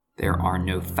There are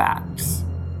no facts,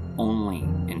 only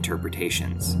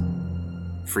interpretations.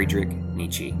 Friedrich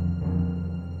Nietzsche.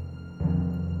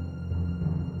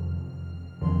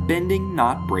 Bending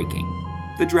Not Breaking,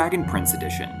 the Dragon Prince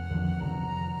edition.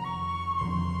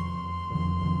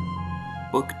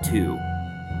 Book 2,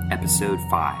 Episode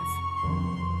 5,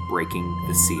 Breaking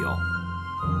the Seal.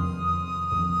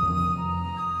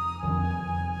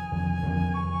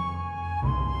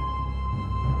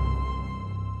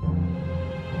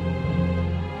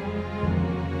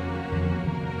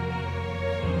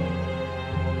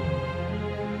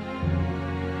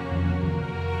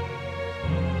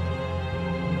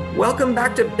 Welcome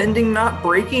back to Bending Not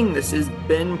Breaking. This is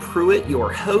Ben Pruitt,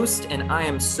 your host, and I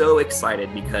am so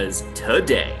excited because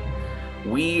today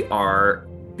we are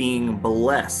being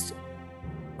blessed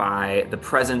by the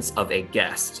presence of a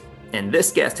guest. And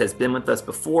this guest has been with us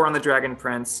before on The Dragon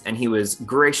Prince, and he was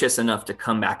gracious enough to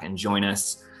come back and join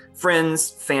us.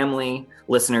 Friends, family,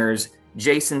 listeners,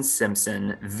 Jason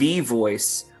Simpson, the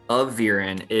voice of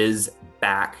Viren, is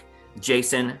back.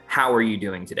 Jason, how are you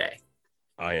doing today?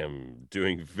 I am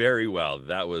doing very well.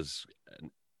 That was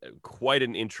quite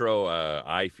an intro.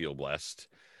 I feel blessed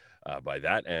by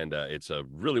that, and it's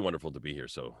really wonderful to be here.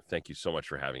 So thank you so much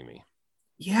for having me.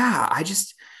 Yeah,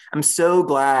 I'm so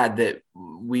glad that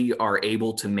we are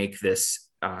able to make this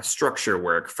structure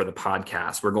work for the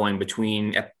podcast. We're going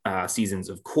between seasons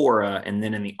of Korra, and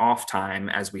then in the off time,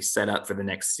 as we set up for the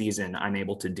next season, I'm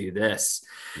able to do this.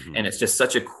 Mm-hmm. And it's just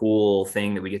such a cool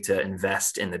thing that we get to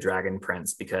invest in the Dragon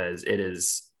Prince because it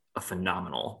is a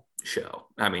phenomenal show.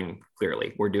 I mean,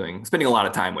 clearly we're spending a lot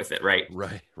of time with it, right?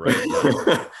 Right.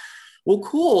 Well,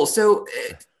 cool. So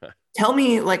tell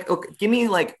me, give me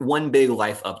one big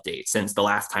life update since the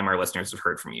last time our listeners have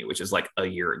heard from you, which is like a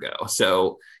year ago.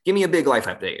 So give me a big life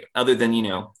update other than,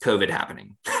 COVID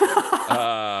happening.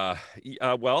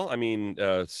 Well, I mean,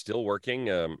 still working,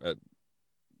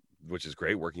 which is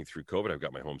great, working through COVID. I've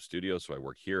got my home studio, so I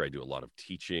work here. I do a lot of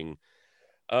teaching.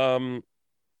 Dragon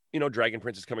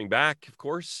Prince is coming back, of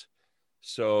course.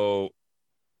 So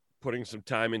putting some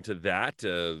time into that.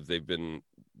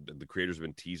 The creators have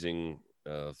been teasing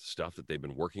stuff that they've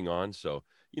been working on. So,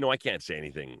 I can't say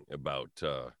anything about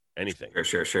anything.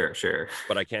 Sure.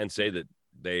 But I can say that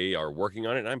they are working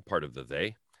on it, and I'm part of the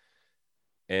they.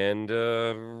 And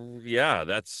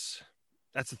that's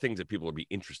the things that people will be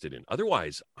interested in.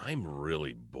 Otherwise, I'm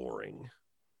really boring.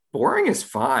 Boring is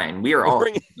fine. We are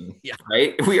boring. All yeah.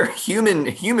 Right? We are human.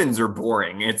 Humans are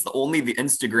boring. It's only the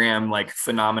Instagram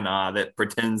phenomena that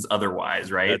pretends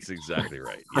otherwise, right? That's exactly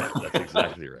right. Yeah, that's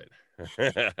exactly right.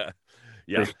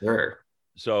 Yeah. For sure.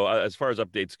 So as far as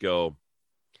updates go,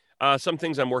 some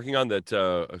things I'm working on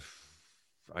that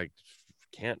I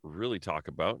can't really talk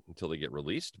about until they get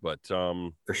released, but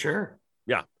for sure.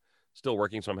 Yeah, still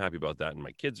working. So I'm happy about that. And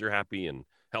my kids are happy and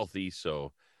healthy.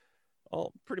 So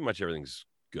pretty much everything's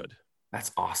good.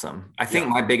 That's awesome. I think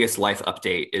my biggest life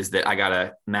update is that I got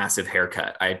a massive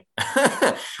haircut. I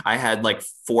had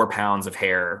 4 pounds of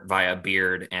hair via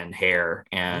beard and hair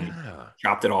and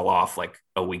chopped it all off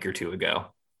a week or two ago.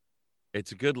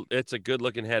 It's a good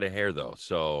looking head of hair though.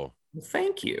 So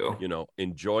thank you.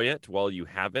 Enjoy it while you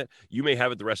have it. You may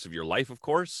have it the rest of your life, of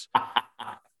course,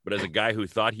 but as a guy who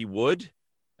thought he would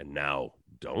and now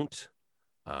don't,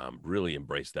 really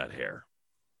embrace that hair.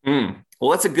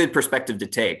 Well, that's a good perspective to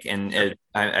take. And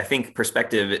I think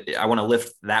perspective, I want to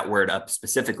lift that word up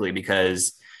specifically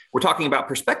because we're talking about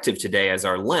perspective today as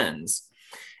our lens.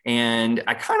 And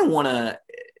I kind of want to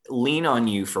lean on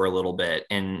you for a little bit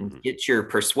and get your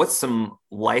what's some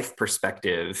life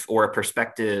perspective or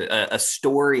a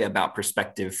story about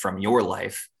perspective from your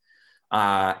life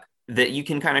that you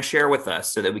can kind of share with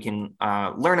us so that we can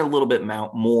learn a little bit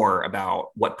more about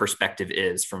what perspective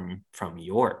is from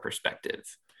your perspective.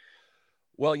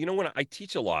 Well, when I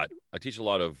teach a lot of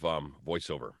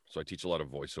voiceover. So I teach a lot of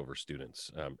voiceover students,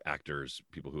 actors,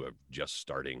 people who are just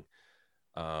starting.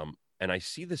 And I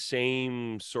see the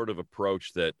same sort of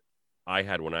approach that I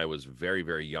had when I was very,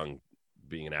 very young,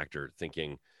 being an actor,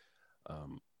 thinking,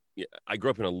 I grew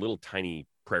up in a little tiny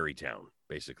prairie town,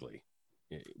 basically,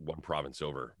 one province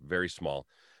over, very small.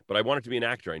 But I wanted to be an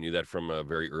actor. I knew that from a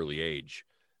very early age,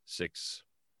 6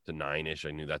 to 9-ish.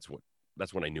 I knew that's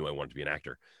when I knew I wanted to be an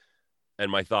actor. And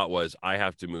my thought was, I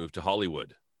have to move to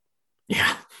Hollywood.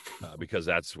 Yeah. Because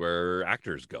that's where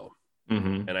actors go.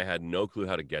 Mm-hmm. And I had no clue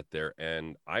how to get there.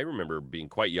 And I remember being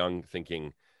quite young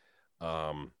thinking,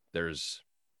 there's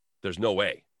no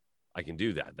way I can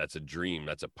do that. That's a dream.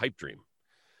 That's a pipe dream.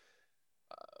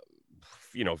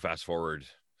 Fast forward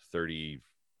 30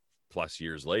 plus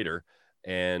years later,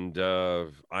 and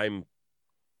I'm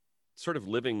sort of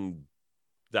living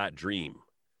that dream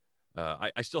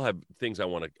I still have things I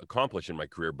want to accomplish in my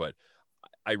career, but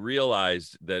I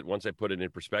realized that once I put it in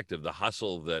perspective, the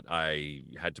hustle that I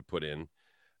had to put in,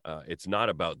 it's not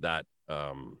about that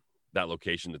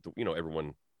location that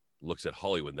everyone looks at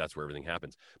Hollywood. And that's where everything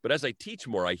happens. But as I teach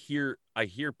more, I hear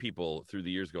people through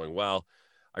the years going, "Well,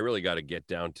 I really got to get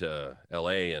down to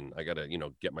LA and I got to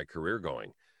get my career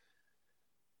going."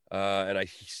 And I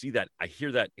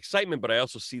hear that excitement, but I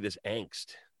also see this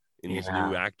angst in these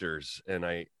new actors, and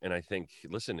I think,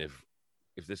 listen, if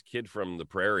this kid from the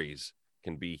prairies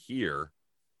can be here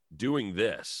doing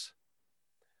this,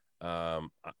 I'm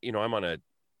on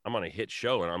a hit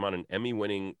show and I'm on an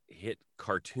Emmy-winning hit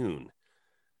cartoon,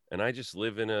 and I just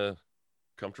live in a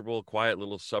comfortable, quiet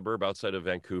little suburb outside of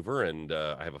Vancouver, and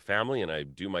I have a family and I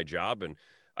do my job, and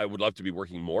I would love to be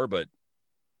working more, but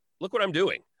look what I'm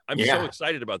doing. I'm so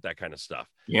excited about that kind of stuff.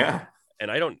 Yeah. And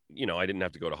I don't, I didn't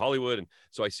have to go to Hollywood. And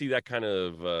so I see that kind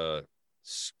of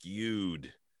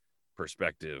skewed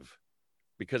perspective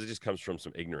because it just comes from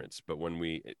some ignorance. But when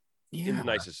in the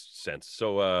nicest sense.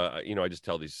 So, I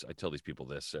tell these people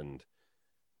this, and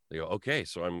they go, okay,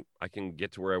 so I can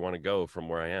get to where I want to go from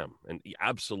where I am. And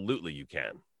absolutely you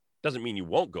can. Doesn't mean you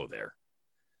won't go there.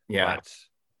 Yeah. But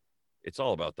it's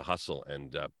all about the hustle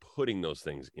and putting those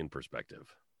things in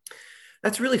perspective.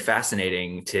 That's really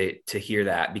fascinating to hear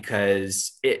that,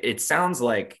 because it sounds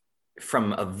like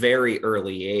from a very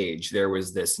early age, there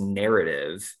was this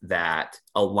narrative that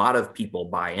a lot of people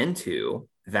buy into,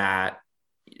 that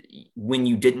when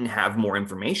you didn't have more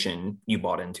information, you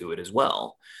bought into it as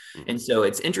well. Mm-hmm. And so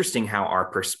it's interesting how our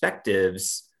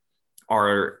perspectives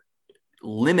are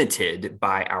limited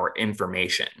by our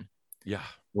information. Yeah.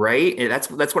 Right. And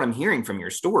that's what I'm hearing from your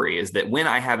story, is that when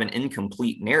I have an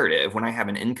incomplete narrative, when I have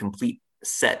an incomplete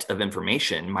set of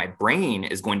information, my brain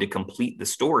is going to complete the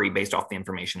story based off the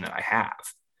information that I have,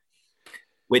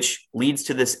 which leads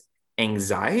to this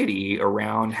anxiety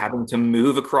around having to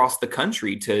move across the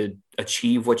country to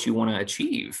achieve what you want to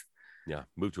achieve. Yeah.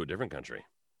 Move to a different country.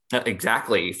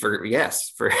 Exactly. For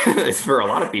for a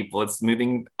lot of people, it's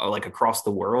moving like across the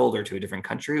world or to a different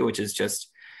country, which is just,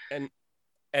 and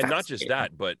not just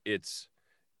that, but it's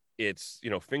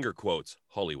finger quotes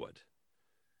Hollywood.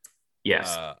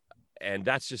 Yes. And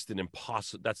that's just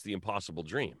that's the impossible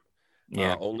dream.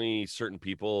 Yeah. Only certain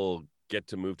people get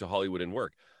to move to Hollywood and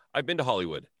work. I've been to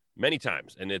Hollywood many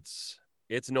times, and it's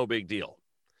no big deal.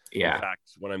 Yeah. In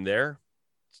fact, when I'm there,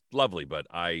 it's lovely, but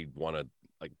I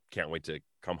can't wait to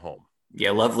come home.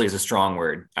 Yeah, lovely is a strong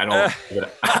word. I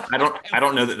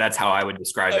don't know that that's how I would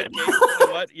describe it. Okay, you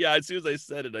know what? Yeah, as soon as I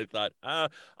said it, I thought,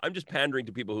 I'm just pandering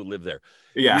to people who live there.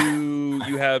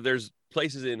 Yeah, there's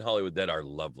places in Hollywood that are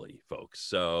lovely, folks.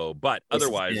 So, but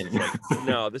otherwise, it's like,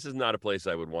 no, this is not a place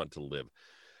I would want to live.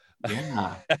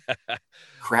 Yeah,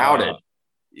 crowded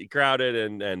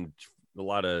and a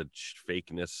lot of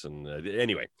fakeness. And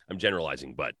anyway, I'm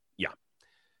generalizing, but yeah.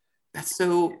 That's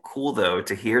so cool though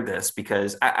to hear this,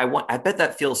 because I bet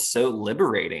that feels so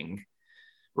liberating,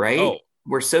 right? Oh.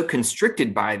 We're so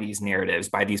constricted by these narratives,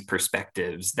 by these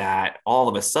perspectives, that all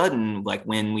of a sudden, like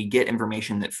when we get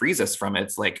information that frees us from it,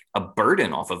 it's like a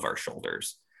burden off of our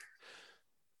shoulders.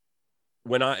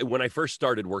 When I first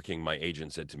started working, my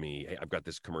agent said to me, "Hey, I've got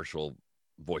this commercial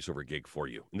voiceover gig for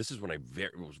you." And this is when I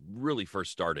was really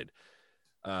first started.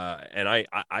 And I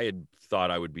had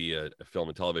thought I would be a film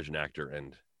and television actor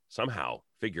and somehow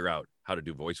figure out how to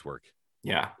do voice work.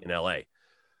 Yeah. In LA.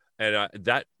 And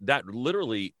that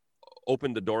literally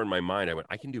opened the door in my mind. I went,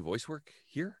 I can do voice work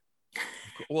here?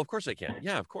 Well, of course I can.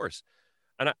 Yeah, of course.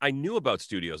 And I knew about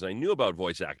studios and I knew about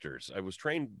voice actors. I was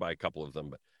trained by a couple of them,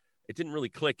 but it didn't really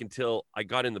click until I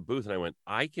got in the booth and I went,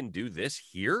 I can do this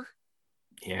here?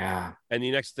 Yeah. And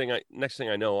the next thing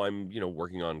I know, I'm,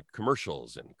 working on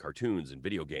commercials and cartoons and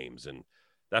video games. And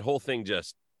that whole thing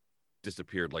just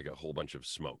disappeared like a whole bunch of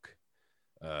smoke.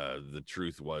 The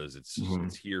truth was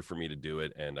it's here for me to do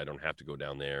it, and I don't have to go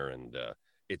down there, and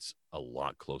it's a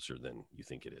lot closer than you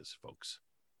think it is, folks.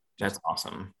 That's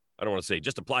awesome. I don't want to say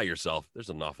just apply yourself. There's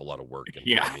an awful lot of work and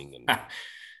timing and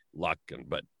luck,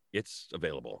 but it's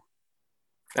available.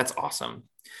 That's awesome.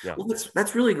 Yeah. Well,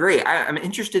 that's really great. I'm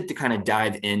interested to kind of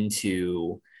dive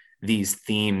into these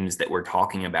themes that we're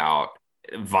talking about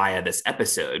via this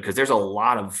episode, because there's a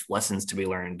lot of lessons to be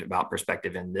learned about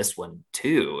perspective in this one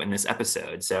too, in this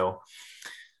episode. So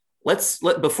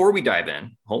before we dive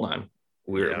in, hold on.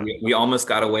 We almost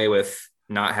got away with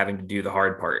not having to do the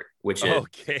hard part, which is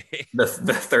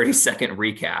the 30-second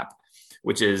recap,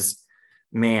 which is,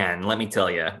 man, let me tell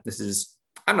you,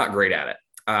 I'm not great at it.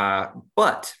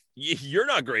 But you're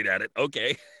not great at it.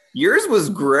 Okay. Yours was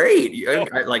great. Oh,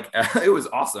 It was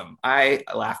awesome. I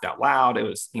laughed out loud. It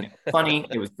was, funny.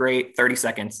 It was great. 30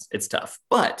 seconds. It's tough.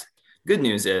 But good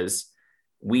news is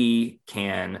we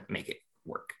can make it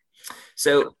work.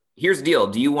 So here's the deal.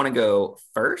 Do you want to go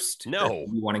first? Or no.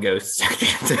 do you want to go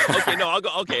second? Okay, no, I'll go.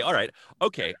 Okay, all right.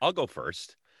 Okay, I'll go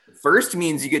first. First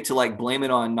means you get to like blame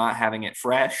it on not having it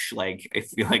fresh.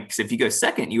 If you go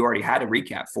second, you already had a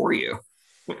recap for you.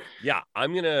 Yeah,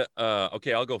 I'm gonna.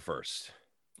 Okay, I'll go first.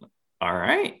 All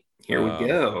right, here we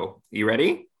go. You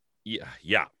ready? Yeah,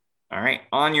 yeah. All right,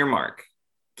 on your mark,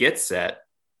 get set,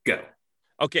 go.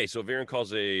 Okay, so Viren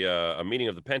calls a meeting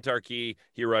of the Pentarchy.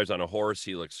 He arrives on a horse.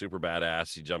 He looks super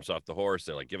badass. He jumps off the horse.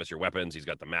 They're like, "Give us your weapons." He's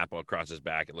got the map across his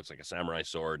back. It looks like a samurai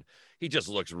sword. He just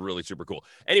looks really super cool.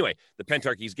 Anyway, the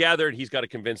Pentarchy's gathered. He's got to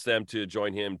convince them to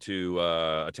join him to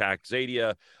attack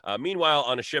Zadia. Meanwhile,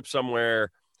 on a ship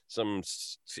somewhere, some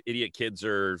idiot kids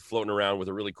are floating around with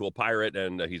a really cool pirate,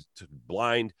 and he's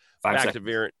blind. Back to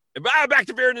Viren. Back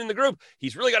to Viren in the group.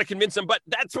 He's really got to convince them, but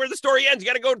that's where the story ends. You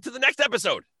got to go to the next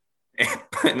episode.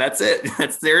 And that's it.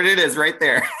 There it is right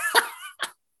there.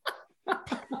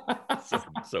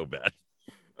 so bad.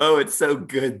 Oh, it's so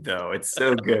good though. It's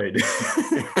so good.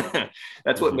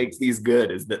 That's what makes these good,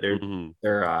 is that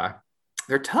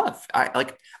they're tough. I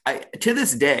to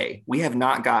this day, we have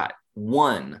not got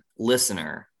one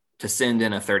listener to send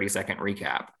in a 30-second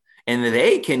recap. And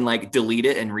they can like delete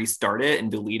it and restart it and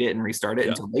delete it and restart it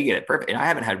until they get it perfect. And I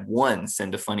haven't had one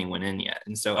send a funny one in yet.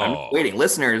 And so I'm waiting.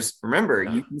 Listeners, remember,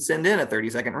 you can send in a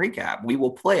 30-second recap. We will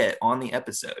play it on the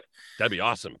episode. That'd be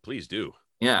awesome. Please do.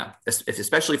 Yeah.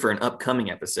 Especially for an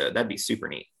upcoming episode. That'd be super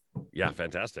neat. Yeah.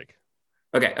 Fantastic.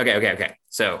 Okay.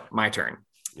 So my turn.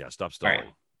 Yeah. Stop stalling.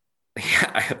 Right.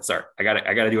 Yeah. Sorry. I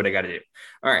gotta do what I gotta do.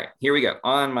 All right. Here we go.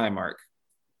 On my mark.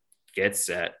 Get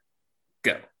set.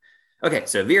 Go. Okay,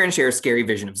 so Viren shares scary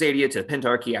vision of Zadia to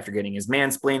Pentarchy after getting his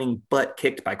mansplaining butt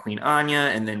kicked by Queen Anya,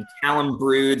 and then Callum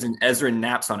broods and Ezra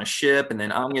naps on a ship, and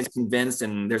then Anya's convinced,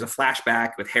 and there's a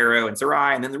flashback with Harrow and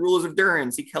Sarai, and then the rulers of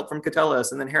Durin seek help from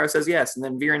Catullus, and then Harrow says yes, and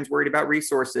then Viren's worried about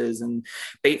resources, and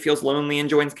Bate feels lonely and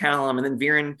joins Callum, and then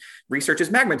Viren researches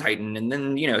Magma Titan, and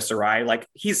then, Sarai, like,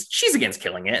 she's against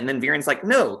killing it, and then Viren's like,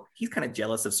 no, he's kind of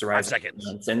jealous of Sarai's 5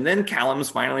 seconds. And then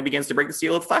Callum's finally begins to break the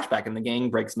seal of flashback, and the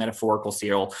gang breaks metaphorical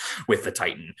seal with the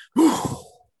Titan.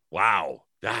 Wow,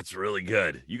 that's really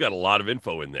good. You got a lot of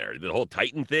info in there. The whole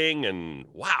Titan thing, and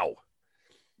wow.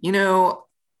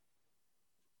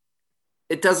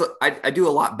 It does. I do a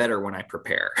lot better when I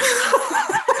prepare.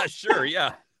 Sure,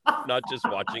 yeah. Not just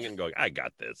watching and going, I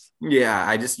got this.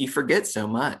 Yeah, you forget so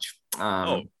much.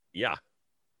 Yeah.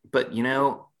 But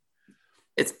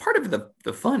it's part of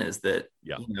the fun is that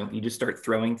you just start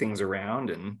throwing things around,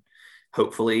 and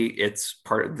hopefully it's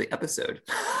part of the episode.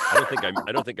 I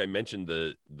don't think I mentioned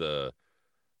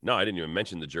no, I didn't even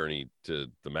mention the journey to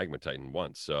the Magma Titan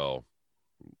once. So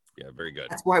yeah, very good.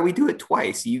 That's why we do it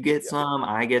twice. You get some,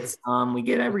 I get some, we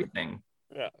get everything.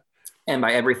 Yeah. And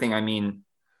by everything, I mean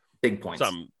big points.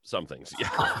 Some things.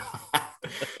 Yeah.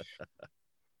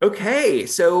 Okay.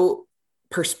 So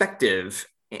perspective,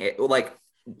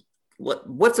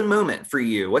 what's a moment for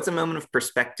you? What's a moment of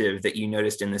perspective that you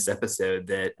noticed in this episode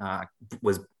that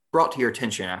was brought to your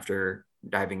attention after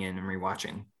diving in and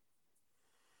rewatching?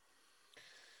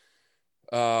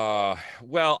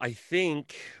 Well, I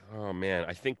think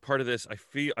part of this, I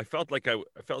felt like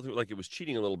it was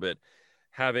cheating a little bit,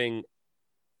 having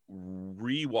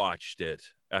rewatched it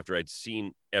after I'd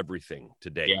seen everything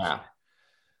today. Yeah.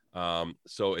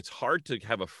 So it's hard to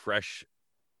have a fresh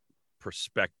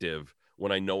perspective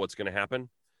when I know what's going to happen.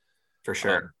 For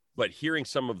sure. But hearing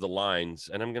some of the lines,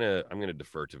 and I'm gonna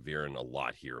defer to Viren a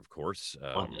lot here, of course,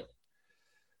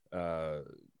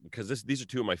 because these are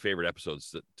two of my favorite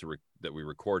episodes that we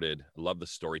recorded. I love the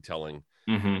storytelling,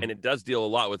 and it does deal a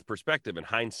lot with perspective and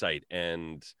hindsight.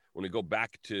 And when we go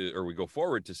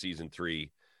forward to season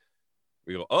 3,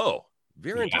 we go, oh,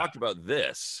 Viren talked about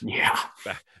this. Yeah.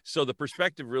 So the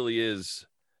perspective really is,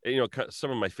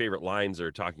 some of my favorite lines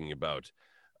are talking about,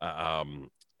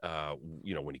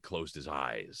 when he closed his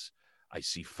eyes, I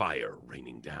see fire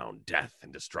raining down, death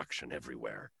and destruction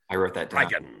everywhere. I wrote that down.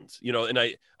 Dragons, and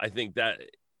I think that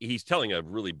he's telling a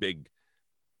really big,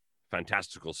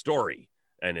 fantastical story,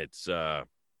 and it's there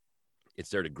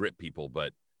to grip people,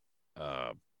 but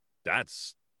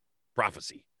that's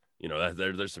prophecy.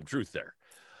 There's some truth there.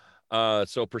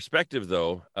 So perspective,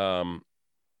 though, I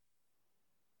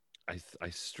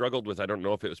struggled with, I don't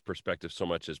know if it was perspective so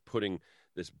much as putting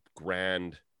this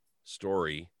grand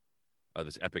story,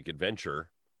 this epic adventure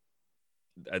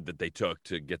that they took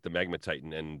to get the Magma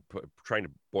Titan, and trying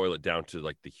to boil it down to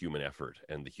like the human effort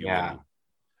and the human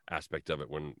aspect of it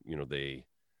when, they,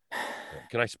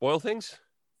 can I spoil things?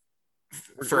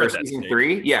 We're For at that season stage.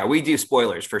 3, yeah, we do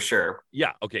spoilers for sure.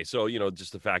 Yeah. Okay. So,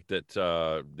 just the fact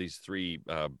that these three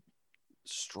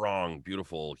strong,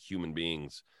 beautiful human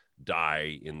beings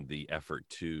die in the effort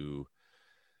to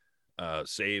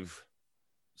save,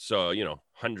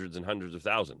 hundreds and hundreds of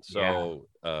thousands. So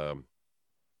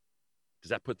does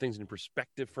that put things in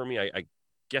perspective for me? I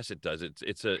guess it does.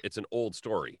 It's an old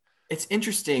story. It's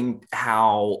interesting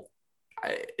how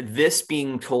this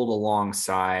being told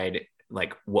alongside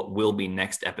like what will be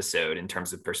next episode in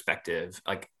terms of perspective,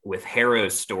 like with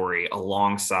Harrow's story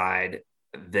alongside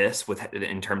this, with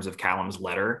in terms of Callum's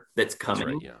letter that's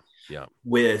coming. That's right. Yeah.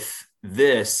 With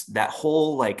this, that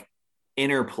whole like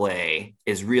interplay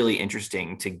is really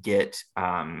interesting to get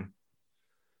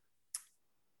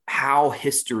how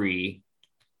history,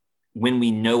 when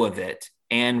we know of it,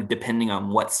 and depending on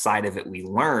what side of it we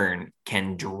learn,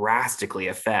 can drastically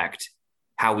affect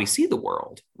how we see the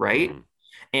world, right? Mm-hmm.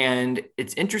 And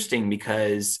it's interesting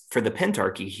because for the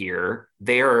Pentarchy here,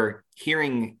 they are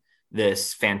hearing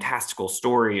this fantastical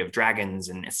story of dragons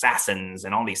and assassins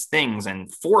and all these things. And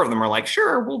 4 of them are like,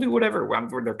 sure, we'll do whatever.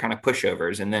 They're kind of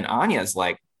pushovers. And then Anya's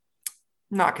like,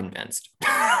 not convinced.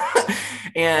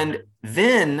 And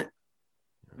then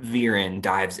Viren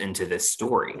dives into this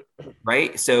story,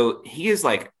 right? So he is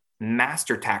like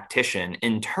master tactician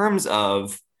in terms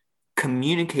of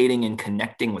communicating and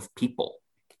connecting with people.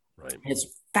 Right. And it's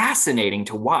fascinating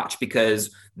to watch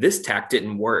because this tack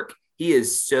didn't work. He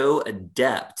is so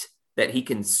adept that he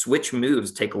can switch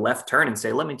moves, take a left turn and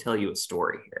say, let me tell you a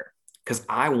story here because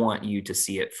I want you to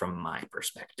see it from my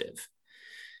perspective.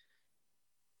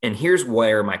 And here's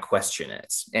where my question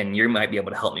is, and you might be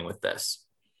able to help me with this.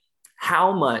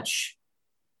 How much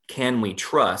can we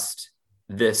trust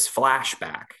this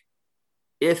flashback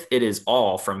if it is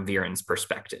all from Viren's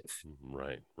perspective?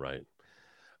 Right.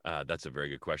 That's a very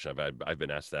good question. I've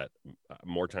been asked that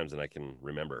more times than I can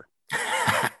remember.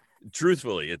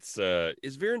 Truthfully, it's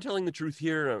is Viren telling the truth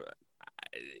here?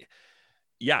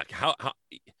 How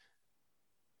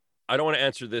I don't want to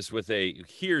answer this with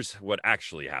here's what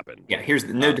actually happened. Yeah, here's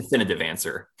no definitive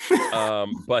answer.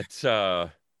 But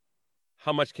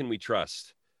how much can we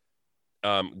trust?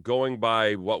 Going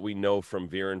by what we know from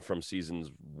Viren from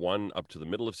seasons 1 up to the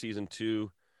middle of season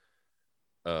 2,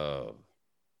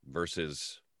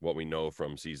 versus what we know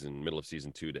from middle of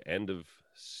season 2 to end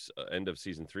of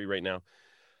season 3 right now.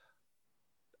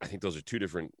 I think those are 2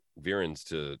 different Virens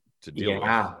to deal with.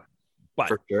 Yeah, but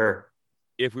for sure.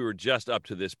 If we were just up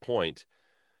to this point,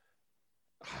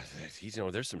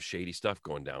 there's some shady stuff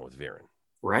going down with Viren.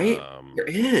 Right? There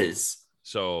is.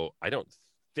 So I don't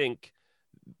think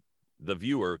the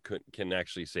viewer can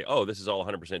actually say, "Oh, this is all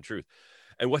 100% truth."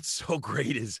 And what's so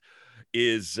great is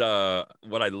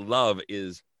what I love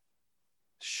is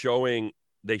we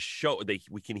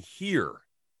can hear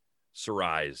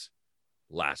Sarai's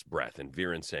last breath and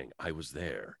Viren saying, "I was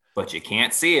there." But you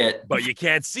can't see it.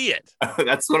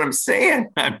 That's what I'm saying.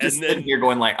 I'm just sitting here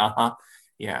going like,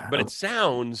 yeah. But it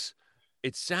sounds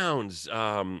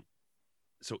so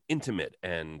intimate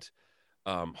and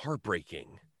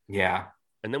heartbreaking. Yeah.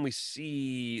 And then we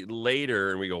see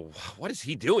later and we go, what is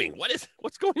he doing?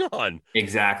 What's going on?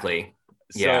 Exactly.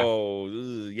 Yeah. So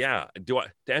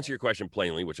to answer your question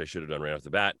plainly, which I should have done right off the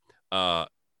bat,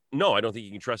 no, I don't think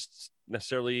you can trust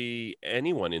necessarily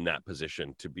anyone in that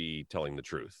position to be telling the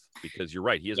truth, because you're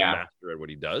right. He is a master at what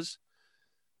he does,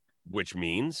 which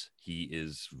means he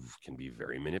can be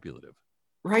very manipulative.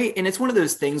 Right. And it's one of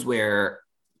those things where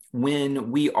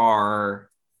when we are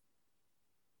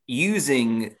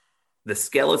using the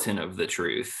skeleton of the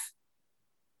truth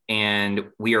and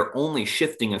we are only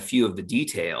shifting a few of the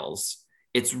details,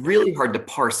 it's really hard to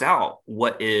parse out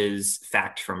what is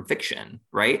fact from fiction,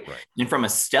 right? And from a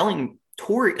storytelling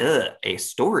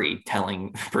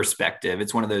perspective,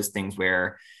 it's one of those things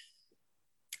where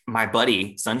my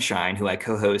buddy Sunshine, who I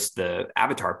co-host the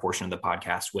Avatar portion of the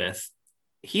podcast with,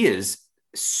 he is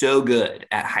so good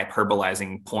at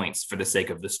hyperbolizing points for the sake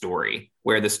of the story,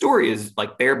 where the story is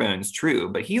like bare bones true,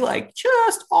 but he like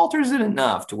just alters it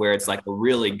enough to where it's like a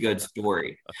really good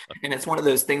story. And it's one of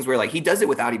those things where like he does it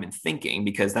without even thinking,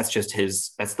 because that's just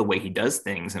that's the way he does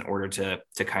things in order to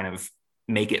kind of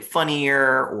make it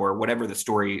funnier or whatever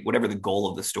the goal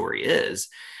of the story is.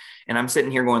 And I'm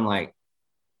sitting here going like,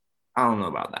 I don't know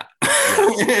about that.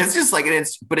 It's just like,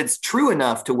 but it's true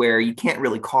enough to where you can't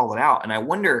really call it out. And I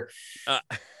wonder,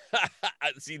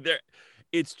 see there,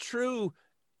 it's true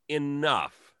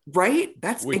enough, right?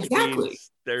 That's exactly.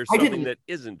 there's I something didn't. that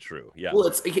isn't true. Yeah. Well,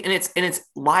 it's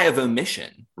lie of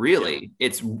omission, really. Yeah.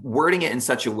 It's wording it in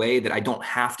such a way that I don't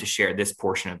have to share this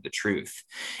portion of the truth.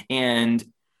 And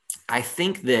I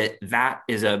think that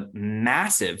is a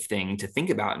massive thing to think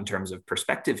about in terms of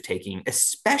perspective taking,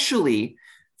 especially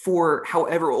for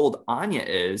however old Anya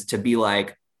is, to be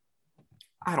like,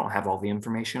 I don't have all the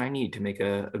information I need to make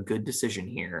a good decision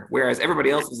here. Whereas everybody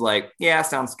else is like, yeah,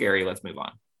 sounds scary. Let's move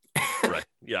on. Right.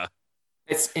 Yeah.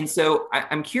 And so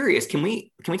I'm curious, can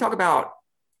we talk about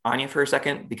Anya for a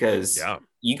second? Because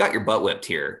you got your butt whipped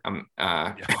here.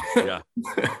 Yeah.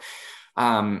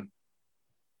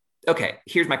 Okay,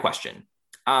 here's my question.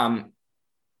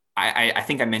 I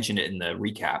think I mentioned it in the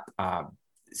recap.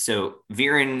 So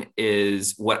Viren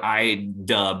is what I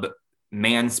dub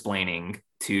mansplaining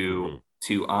to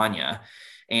Anya,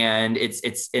 and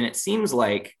it seems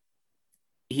like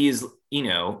he's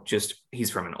he's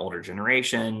from an older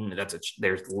generation.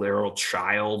 There's literal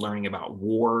child learning about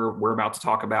war. We're about to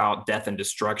talk about death and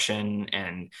destruction,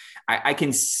 and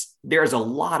there's a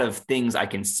lot of things I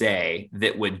can say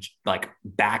that would like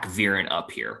back Viren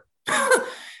up here.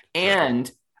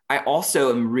 And I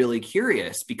also am really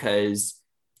curious because,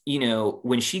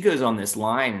 when she goes on this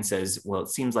line and says, well, it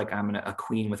seems like I'm a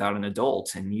queen without an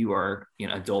adult and you are an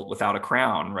adult without a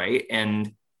crown, right?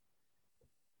 And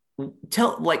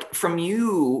from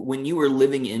you, when you were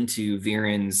living into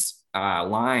Viren's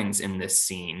lines in this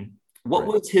scene, what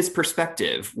was his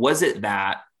perspective? Was it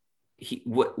that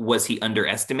was he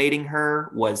underestimating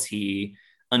her? Was he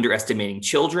underestimating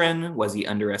children? Was he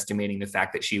underestimating the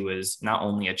fact that she was not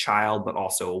only a child, but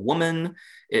also a woman?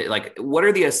 What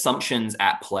are the assumptions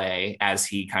at play as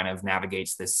he kind of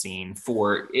navigates this scene,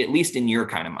 for at least in your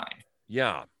kind of mind?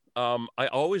 Yeah. I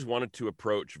always wanted to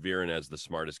approach Viren as the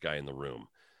smartest guy in the room,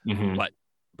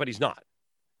 but he's not.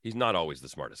 He's not always the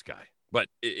smartest guy. But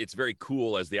it's very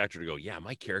cool as the actor to go, yeah,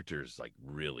 my character is like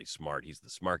really smart. He's the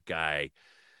smart guy.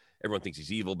 Everyone thinks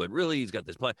he's evil, but really he's got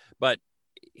this plan. But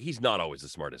he's not always the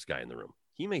smartest guy in the room.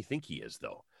 He may think he is,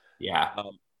 though. Yeah.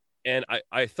 And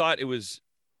I thought it was,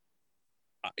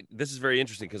 this is very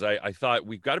interesting because I thought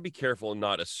we've got to be careful and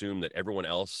not assume that everyone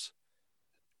else,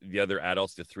 the other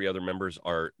adults, the three other members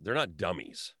they're not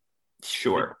dummies.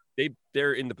 Sure.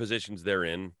 They're in the positions they're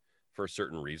in for a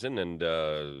certain reason. And,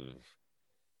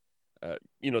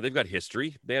 they've got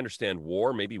history. They understand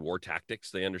war, maybe war tactics.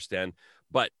 They understand,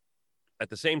 but at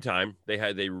the same time, they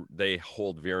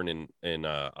hold Viren in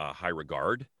a high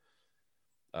regard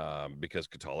because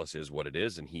Katalis is what it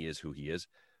is, and he is who he is.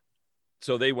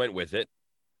 So they went with it,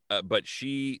 but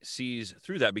she sees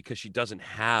through that because she doesn't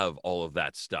have all of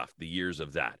that stuff, the years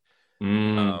of that,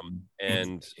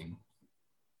 and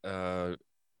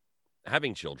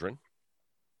having children,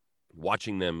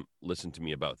 watching them listen to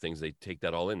me about things, they take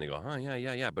that all in. They go, "Huh,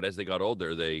 yeah." But as they got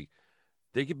older, they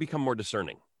could become more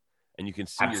discerning. And you can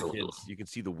see your kids, you can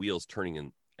see the wheels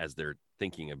turning as they're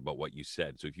thinking about what you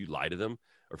said. So if you lie to them,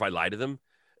 or if I lie to them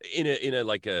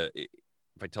if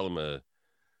I tell them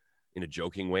in a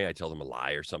joking way, I tell them a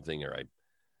lie or something, or I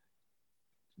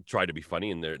try to be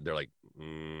funny, and they're like,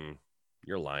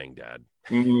 you're lying, Dad.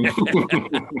 You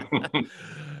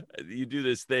do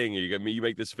this thing, or you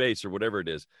make this face, or whatever it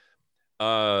is.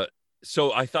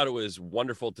 So I thought it was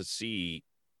wonderful to see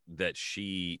that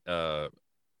she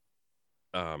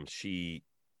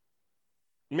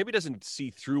maybe doesn't see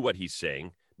through what he's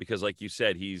saying, because like you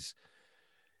said, he's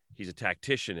a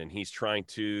tactician and he's trying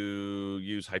to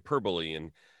use hyperbole,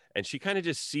 and she kind of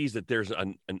just sees that there's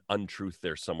an untruth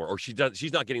there somewhere, or she's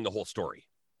not getting the whole story.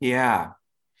 Yeah.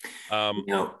 I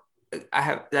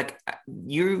have, like,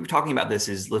 you talking about this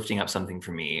is lifting up something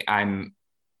for me.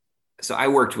 I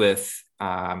worked with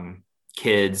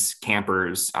kids,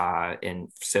 campers, and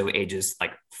so ages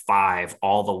like 5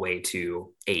 all the way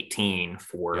to 18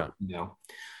 for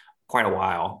quite a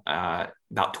while,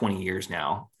 about 20 years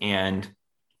now, and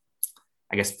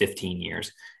I guess 15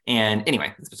 years. And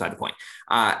anyway, that's beside the point.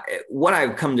 What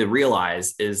I've come to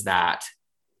realize is that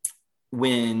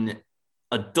when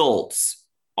adults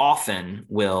often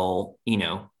will,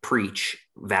 preach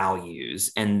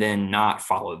values and then not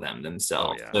follow them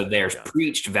themselves. So there's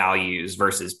preached values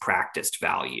versus practiced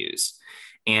values.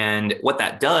 And what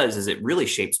that does is it really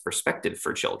shapes perspective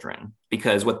for children,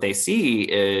 because what they see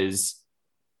is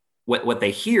what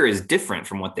they hear is different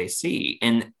from what they see.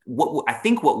 And what I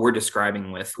think what we're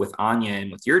describing with Anya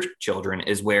and with your children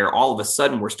is where all of a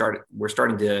sudden we're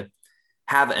starting to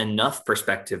have enough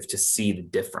perspective to see the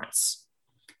difference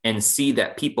and see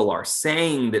that people are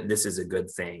saying that this is a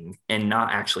good thing and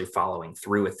not actually following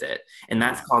through with it. And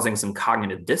that's causing some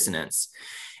cognitive dissonance.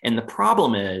 And the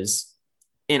problem is,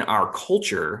 in our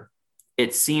culture,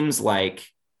 it seems like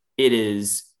it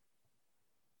is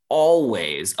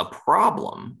always a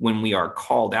problem when we are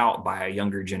called out by a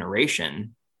younger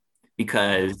generation,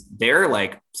 because they're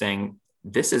like saying,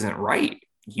 this isn't right.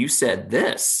 You said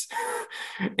this.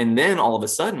 And then all of a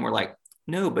sudden we're like,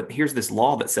 no, but here's this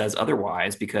law that says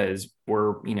otherwise, because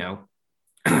we're,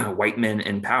 white men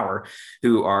in power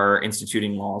who are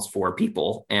instituting laws for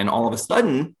people. And all of a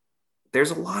sudden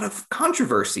there's a lot of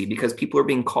controversy because people are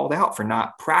being called out for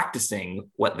not practicing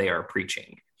what they are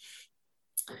preaching.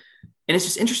 And it's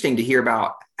just interesting to hear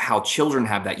about how children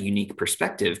have that unique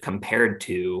perspective compared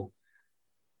to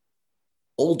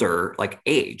older, like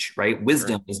age, right?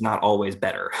 Wisdom is not always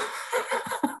better.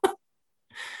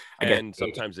 And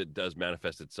sometimes it does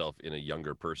manifest itself in a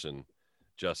younger person.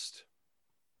 Just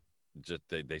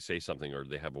they say something, or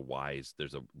they have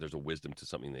there's a wisdom to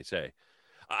something they say.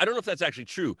 I don't know if that's actually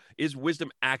true. Is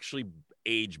wisdom actually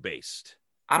age-based?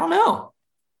 I don't know.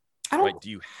 Right? Do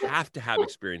you have to have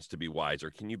experience to be wise,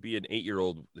 or can you be an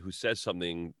 8-year-old who says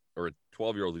something, or a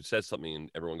 12-year-old who says something,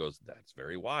 and everyone goes, "That's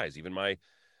very wise." Even my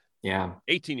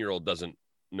 18-year-old doesn't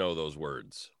know those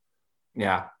words.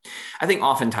 Yeah, I think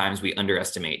oftentimes we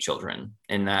underestimate children,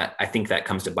 and that I think that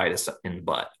comes to bite us in the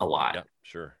butt a lot. Yeah,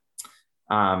 sure.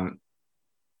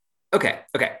 Okay.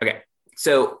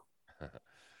 So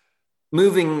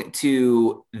moving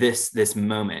to this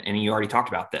moment, and you already talked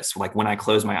about this, like when I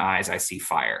close my eyes, I see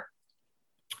fire.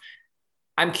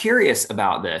 I'm curious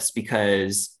about this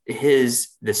because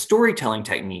the storytelling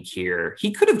technique here,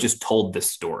 he could have just told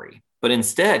this story, but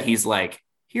instead he's like,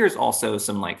 here's also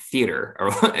some like theater,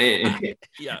 or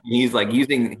he's like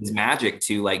using his magic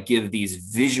to like give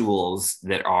these visuals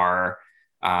that are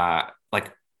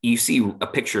like, you see a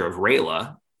picture of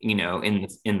Rayla, in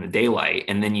the daylight,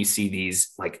 and then you see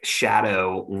these like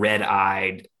shadow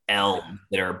red-eyed elves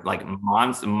that are like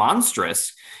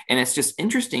monstrous. And it's just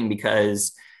interesting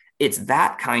because it's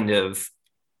that kind of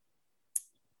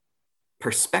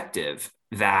perspective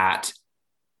that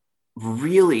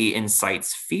really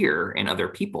incites fear in other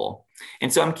people.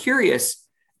 And so I'm curious,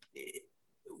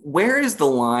 where is the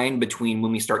line between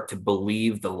when we start to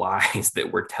believe the lies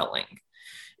that we're telling?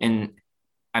 And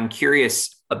I'm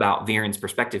curious about Viren's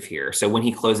perspective here. So when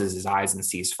he closes his eyes and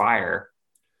sees fire,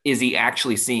 is he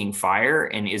actually seeing fire,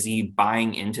 and is he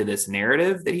buying into this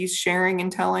narrative that he's sharing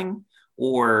and telling,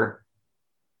 or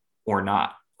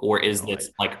not? Or is this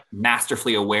like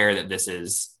masterfully aware that this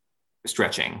is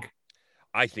stretching?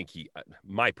 I think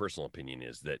my personal opinion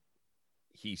is that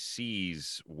he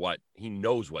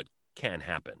knows what can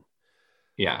happen.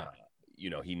 Yeah.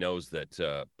 He knows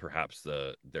that perhaps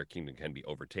their kingdom can be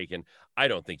overtaken. I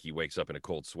don't think he wakes up in a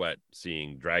cold sweat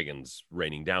seeing dragons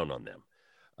raining down on them.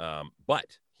 But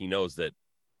he knows that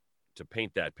to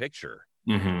paint that picture,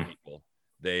 people,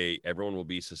 everyone will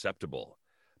be susceptible,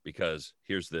 because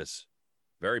here's this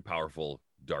very powerful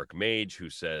dark mage who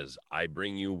says, "I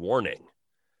bring you warning.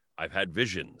 I've had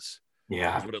visions.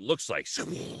 Yeah. Here's what it looks like."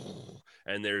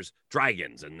 And there's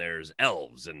dragons and there's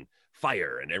elves and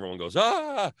fire, and everyone goes,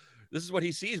 "Ah, this is what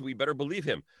he sees. We better believe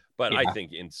him." But I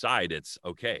think inside it's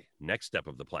okay. Next step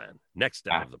of the plan.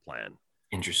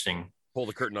 Interesting. Pull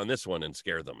the curtain on this one and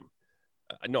scare them.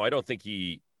 No, I don't think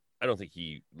he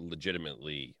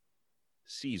legitimately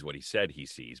sees what he said he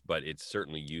sees, but it's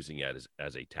certainly using it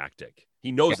as a tactic.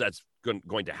 He knows that's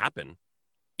going to happen.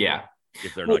 Yeah.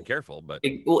 If they're not careful, but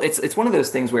it's one of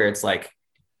those things where it's like,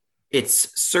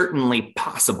 it's certainly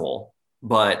possible,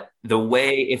 but the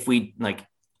way, if we like,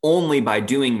 only by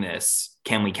doing this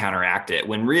can we counteract it,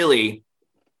 when really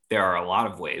there are a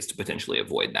lot of ways to potentially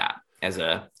avoid that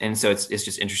and so it's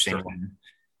just interesting. Sure.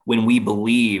 When we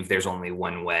believe there's only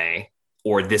one way,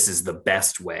 or this is the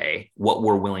best way, what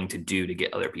we're willing to do to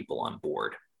get other people on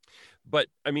board. But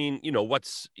I mean,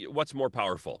 what's more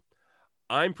powerful?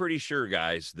 I'm pretty sure,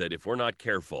 guys, that if we're not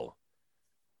careful,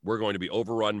 we're going to be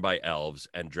overrun by elves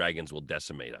and dragons will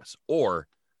decimate us. Or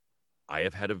I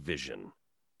have had a vision.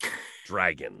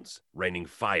 Dragons raining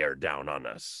fire down on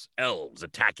us. Elves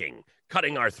attacking,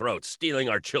 cutting our throats, stealing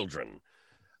our children.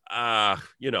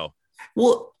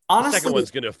 Well, honestly, the second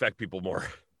one's going to affect people more.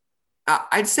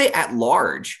 I'd say at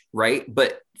large, right?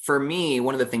 But for me,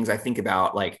 one of the things I think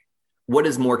about, like, what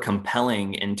is more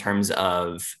compelling in terms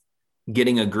of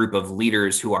getting a group of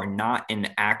leaders who are not in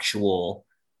actual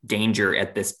danger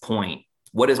at this point?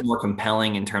 What is more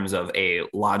compelling in terms of a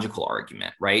logical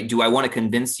argument, right? Do I want to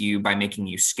convince you by making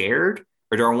you scared,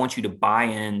 or do I want you to buy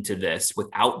into this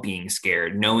without being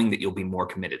scared, knowing that you'll be more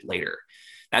committed later?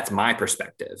 That's my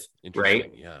perspective,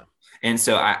 right? Yeah. And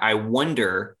so I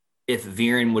wonder if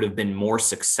Viren would have been more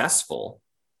successful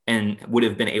and would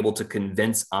have been able to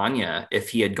convince Anya if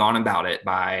he had gone about it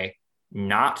by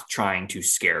not trying to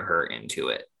scare her into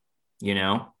it, you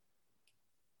know?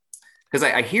 Because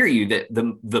I hear you that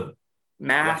the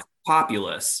mass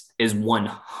populace is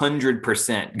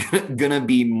 100% gonna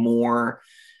be more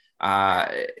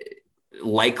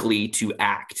likely to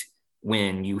act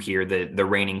when you hear the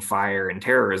raining fire and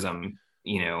terrorism,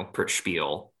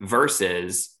 spiel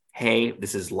versus, hey,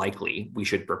 this is likely. We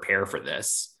should prepare for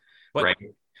this. But right?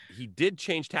 He did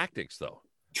change tactics, though.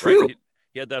 True. Right?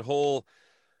 He had that whole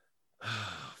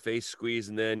face squeeze,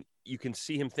 and then you can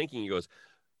see him thinking. He goes,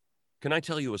 "Can I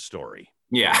tell you a story?"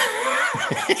 Yeah.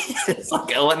 It's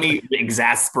like, let me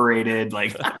exasperated,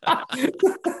 like.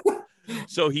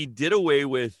 So he did away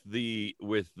with the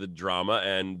drama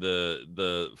and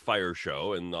the fire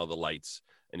show and all the lights,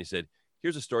 and he said,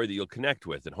 "Here's a story that you'll connect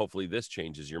with, and hopefully this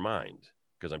changes your mind,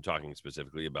 because I'm talking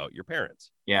specifically about your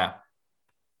parents." Yeah.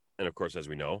 And of course, as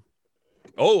we know,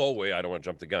 oh wait, I don't want to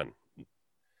jump the gun.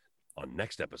 On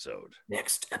next episode.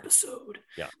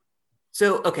 Yeah.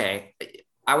 So, okay,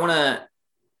 I want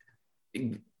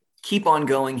to keep on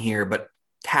going here, but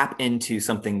tap into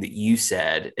something that you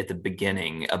said at the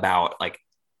beginning about, like,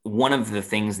 one of the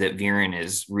things that Viren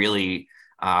is really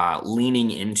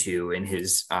leaning into in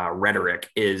his rhetoric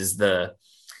is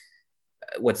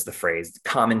what's the phrase?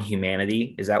 Common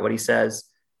humanity. Is that what he says?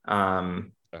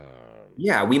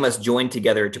 Yeah, we must join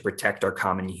together to protect our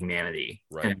common humanity.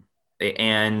 Right.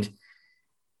 And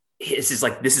this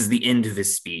is the end of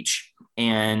his speech.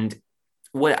 And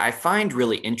what I find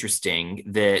really interesting,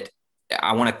 that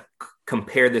I want to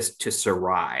compare this to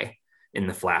Sarai in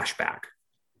the flashback,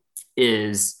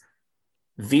 is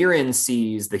Viren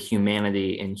sees the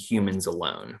humanity in humans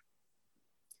alone,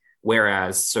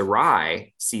 whereas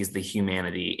Sarai sees the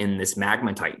humanity in this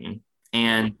magma titan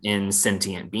and in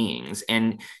sentient beings.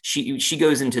 And she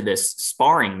goes into this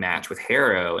sparring match with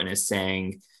Harrow and is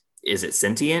saying, is it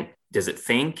sentient? Does it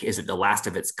think? Is it the last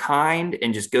of its kind?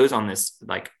 And just goes on this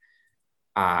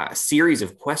series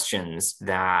of questions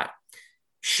that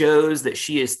shows that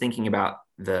she is thinking about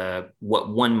what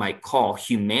one might call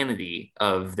humanity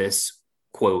of this,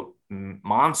 quote,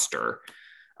 monster.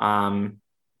 And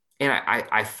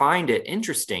I find it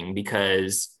interesting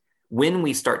because when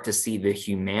we start to see the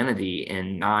humanity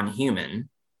in non-human,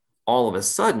 all of a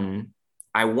sudden,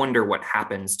 I wonder what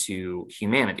happens to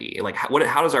humanity. Like,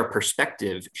 how does our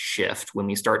perspective shift when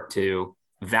we start to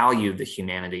value the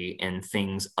humanity in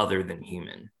things other than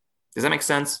human? Does that make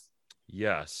sense?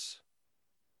 Yes.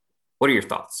 What are your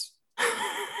thoughts?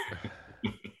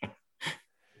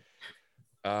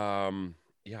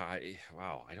 Yeah,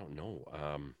 I don't know.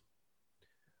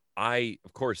 I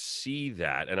of course see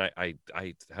that, and I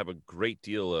have a great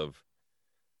deal of,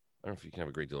 I don't know if you can have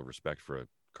a great deal of respect for a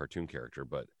cartoon character,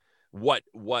 but what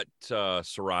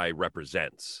Sarai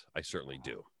represents, I certainly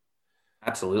do.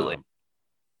 Absolutely.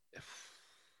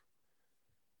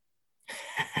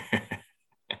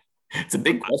 It's a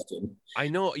big question. I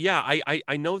know. Yeah,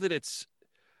 I know that it's.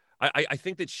 I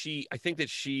think that she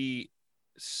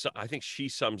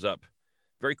sums up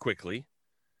very quickly.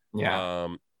 Yeah.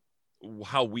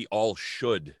 How we all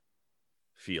should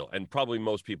feel, and probably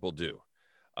most people do.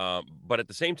 But at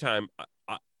the same time,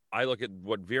 I look at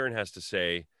what Viren has to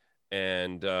say,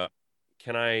 and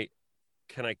can I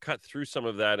cut through some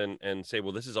of that and say,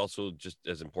 well, this is also just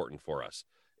as important for us.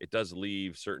 It does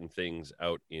leave certain things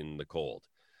out in the cold,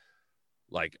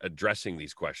 like addressing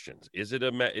these questions. Is it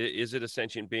a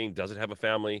sentient being? Does it have a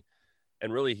family?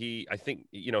 And really, I think,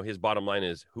 his bottom line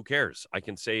is, who cares? I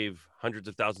can save hundreds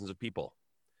of thousands of people.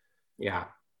 Yeah.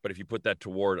 But if you put that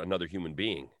toward another human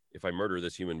being, if I murder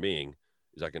this human being,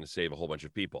 is that going to save a whole bunch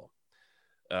of people?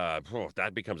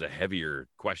 That becomes a heavier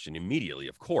question immediately,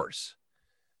 of course,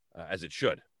 as it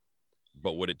should.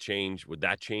 But would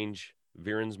that change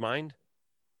Viren's mind?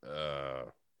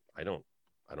 I don't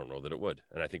know that it would.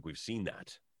 And I think we've seen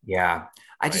that. Yeah.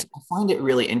 I find it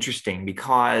really interesting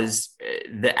because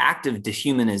the act of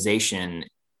dehumanization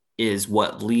is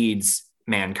what leads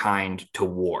mankind to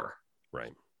war.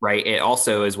 Right. It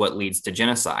also is what leads to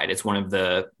genocide. It's one of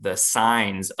the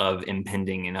signs of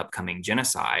impending and upcoming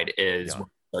genocide is when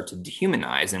we start to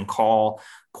dehumanize and call,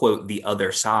 quote, the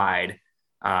other side,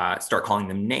 start calling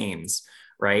them names.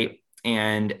 Right.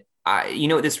 And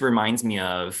what this reminds me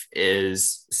of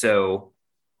is, so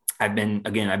I've been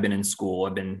in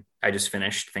school. I just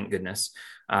finished, thank goodness,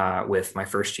 with my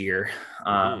first year.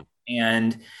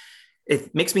 And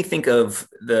it makes me think of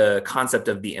the concept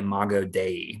of the imago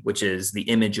Dei, which is the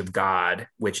image of God,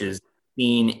 which is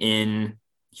seen in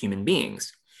human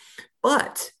beings.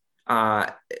 But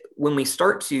when we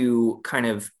start to kind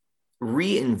of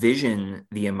re-envision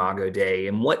the imago Dei,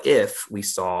 and what if we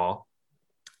saw,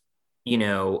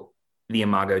 the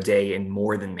Imago Dei in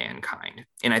more than mankind.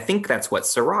 And I think that's what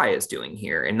Sarai is doing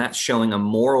here. And that's showing a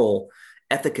moral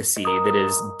efficacy that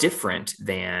is different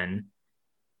than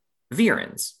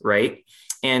Viren's, right?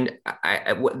 And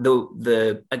I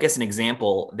guess an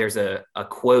example, there's a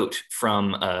quote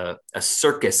from a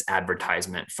circus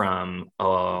advertisement from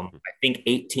I think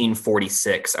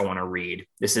 1846. I want to read.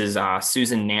 This is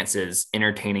Susan Nance's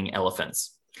Entertaining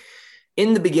Elephants.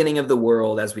 In the beginning of the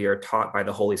world, as we are taught by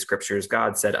the Holy Scriptures,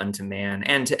 God said unto man,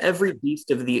 and to every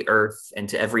beast of the earth, and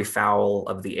to every fowl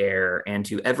of the air, and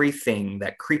to everything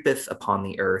that creepeth upon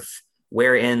the earth,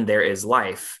 wherein there is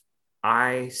life,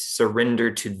 I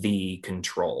surrender to thee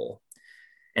control.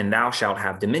 And thou shalt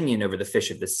have dominion over the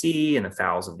fish of the sea and the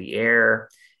fowls of the air,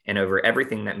 and over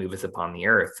everything that moveth upon the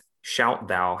earth shalt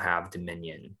thou have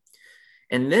dominion.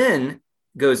 And then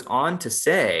goes on to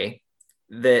say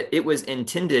that it was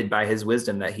intended by his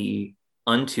wisdom that he,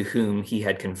 unto whom he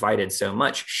had confided so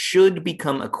much, should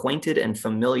become acquainted and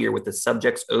familiar with the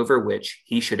subjects over which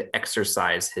he should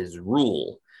exercise his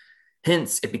rule.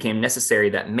 Hence, it became necessary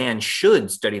that man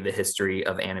should study the history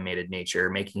of animated nature,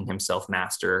 making himself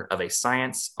master of a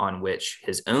science on which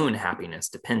his own happiness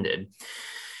depended.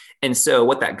 And so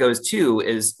what that goes to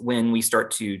is when we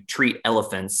start to treat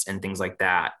elephants and things like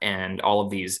that, and all of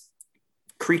these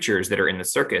creatures that are in the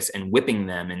circus and whipping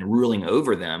them and ruling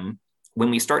over them,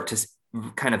 when we start to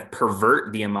kind of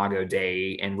pervert the Imago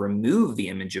Dei and remove the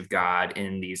image of God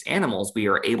in these animals, we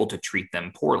are able to treat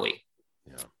them poorly.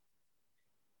 Yeah.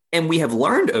 And we have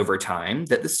learned over time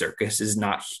that the circus is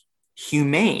not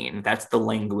humane. That's the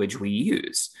language we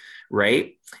use,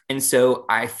 right? And so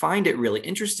I find it really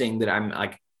interesting that I'm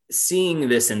like seeing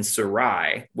this in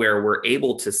Sarai, where we're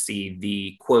able to see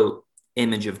the quote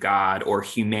image of God or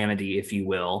humanity, if you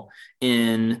will,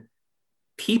 in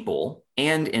people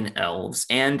and in elves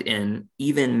and in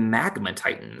even magma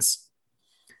titans.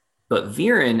 But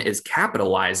Viren is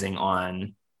capitalizing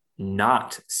on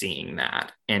not seeing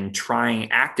that and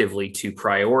trying actively to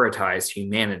prioritize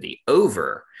humanity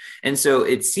over. And so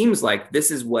it seems like this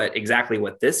is exactly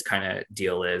what this kind of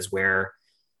deal is, where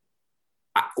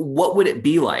what would it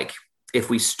be like if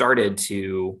we started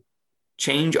to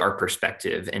change our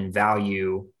perspective and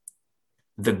value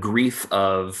the grief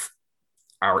of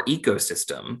our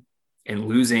ecosystem and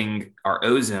losing our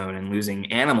ozone and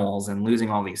losing animals and losing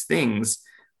all these things,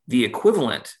 the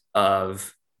equivalent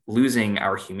of losing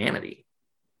our humanity.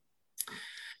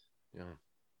 Yeah.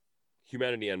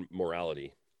 Humanity and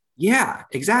morality. Yeah,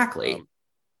 exactly.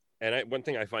 And one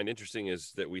thing I find interesting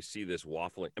is that we see this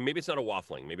waffling, and maybe it's not a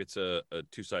waffling, maybe it's a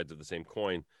two sides of the same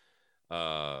coin.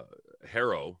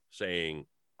 Harrow saying,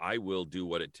 I will do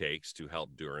what it takes to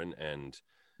help Durin, and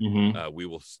we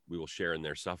will share in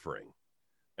their suffering.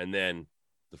 And then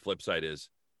the flip side is,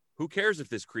 who cares if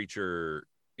this creature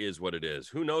is what it is?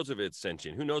 Who knows if it's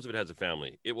sentient? Who knows if it has a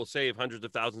family? It will save hundreds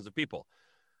of thousands of people.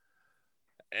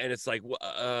 And it's like,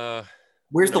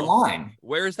 where's the line?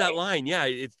 Where is that line? Yeah,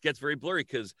 it gets very blurry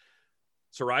because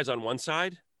Sarai's on one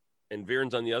side and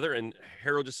Viren's on the other, and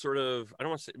Harrow just sort of, I don't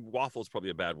want to say waffle is probably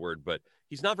a bad word, but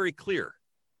he's not very clear.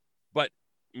 But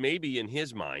maybe in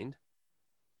his mind,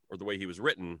 or the way he was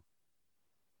written,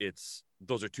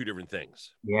 those are two different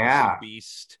things. Yeah.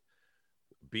 Beast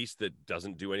that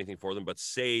doesn't do anything for them but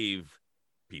save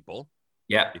people,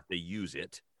 if they use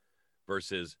it,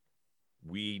 versus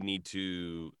we need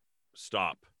to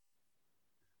stop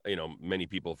many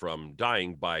people from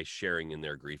dying by sharing in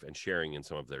their grief and sharing in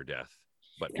some of their death,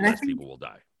 but less people will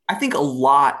die. I think a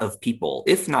lot of people,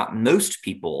 if not most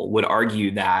people, would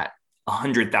argue that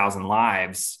 100,000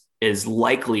 lives is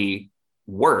likely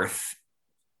worth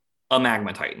a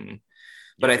magma titan.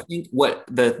 But I think what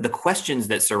the questions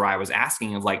that Sarai was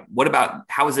asking of, like, what about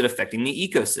how is it affecting the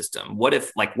ecosystem?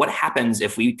 What happens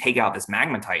if we take out this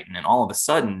magma titan and all of a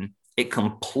sudden it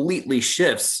completely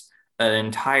shifts an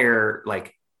entire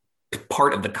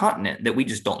part of the continent that we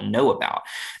just don't know about?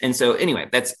 And so anyway,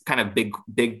 that's kind of big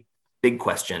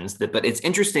questions but it's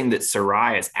interesting that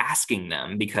Sarai is asking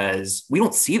them because we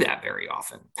don't see that very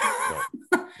often.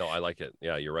 No, I like it.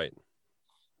 Yeah, you're right.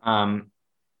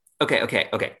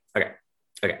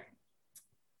 Okay.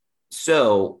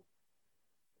 So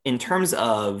in terms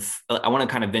of, I want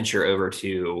to kind of venture over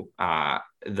to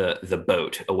the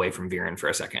boat away from Viren for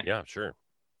a second. Yeah, sure.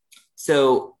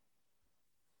 So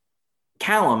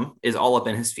Callum is all up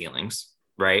in his feelings,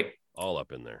 right? All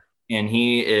up in there. And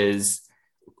he is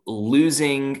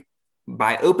losing,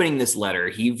 by opening this letter,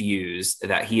 he views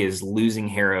that he is losing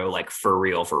Harrow for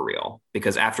real,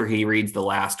 because after he reads the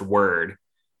last word,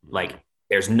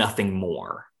 there's nothing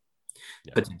more.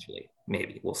 Yeah. Potentially,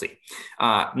 maybe we'll see.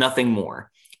 Nothing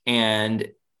more. And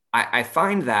I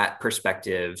find that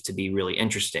perspective to be really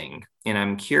interesting, and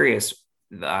I'm curious.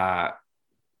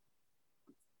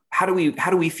 How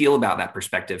do we feel about that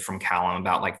perspective from Callum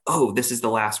about like, oh, this is the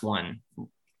last one,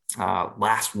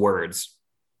 last words?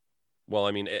 Well,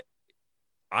 I mean,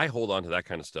 I hold on to that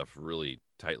kind of stuff really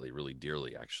tightly, really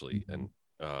dearly, actually. Mm-hmm.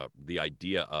 And the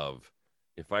idea of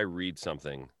if I read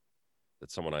something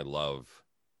that someone I love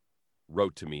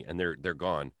wrote to me and they're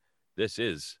gone, this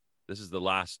is the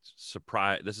last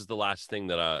surprise. This is the last thing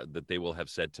that they will have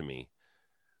said to me.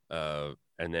 And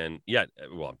then, yeah,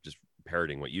 well, just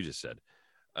parroting what you just said.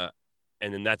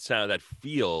 And then that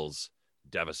feels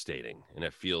devastating, and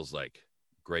it feels like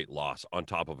great loss on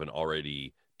top of an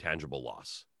already tangible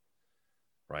loss,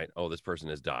 right? Oh, this person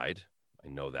has died. I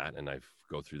know that, and I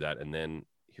go through that, and then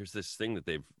here's this thing that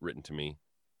they've written to me,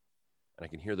 and I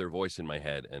can hear their voice in my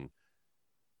head, and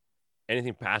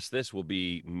anything past this will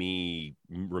be me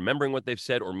remembering what they've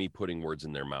said or me putting words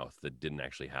in their mouth that didn't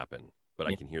actually happen, but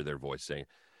I can hear their voice saying.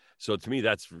 So to me,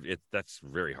 that's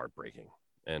very heartbreaking,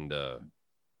 and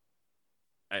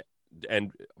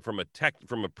and from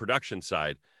a production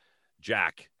side,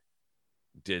 Jack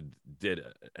did an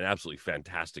absolutely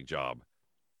fantastic job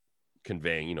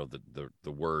conveying,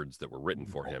 the words that were written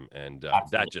for him, and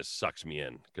that just sucks me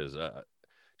in because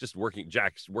just working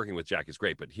with Jack is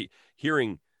great, but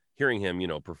hearing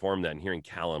him, perform that and hearing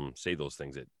Callum say those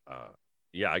things,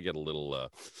 I get a little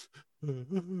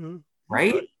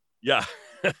right. Yeah.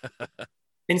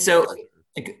 And so,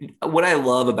 like, what I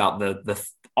love about the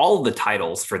all of the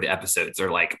titles for the episodes are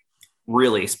like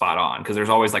really spot on because there's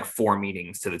always like 4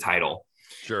 meanings to the title.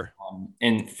 Sure.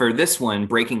 And for this one,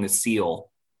 Breaking the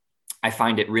Seal, I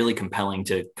find it really compelling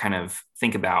to kind of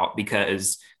think about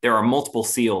because there are multiple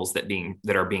seals that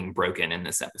are being broken in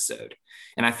this episode.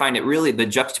 And I find it really the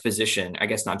juxtaposition, I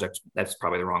guess that's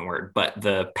probably the wrong word, but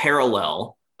the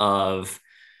parallel of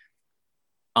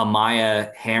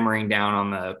Amaya hammering down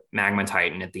on the Magma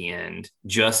Titan at the end,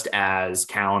 just as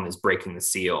Callum is breaking the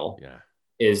seal,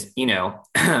 is,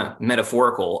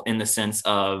 metaphorical in the sense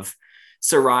of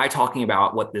Sarai talking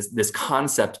about what this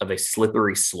concept of a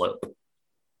slippery slope.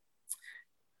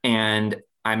 And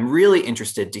I'm really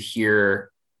interested to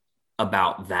hear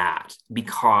about that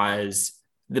because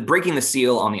the breaking the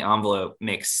seal on the envelope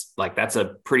makes like that's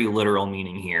a pretty literal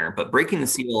meaning here, but breaking the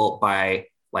seal by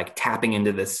like tapping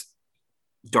into this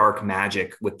dark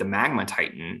magic with the Magma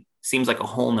Titan seems like a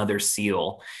whole nother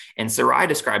seal. And Sarai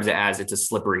describes it as it's a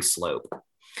slippery slope.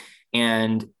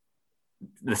 And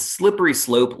the slippery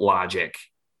slope logic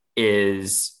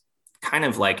is kind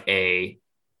of like it's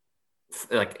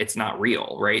not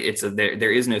real, right?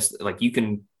 There is no, like, you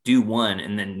can do one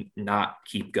and then not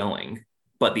keep going.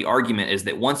 But the argument is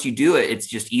that once you do it, it's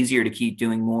just easier to keep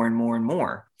doing more and more and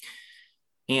more.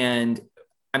 And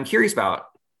I'm curious about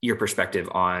your perspective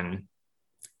on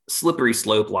slippery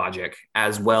slope logic,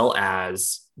 as well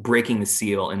as breaking the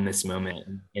seal in this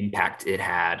moment, impact it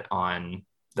had on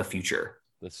the future.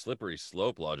 The slippery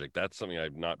slope logic, that's something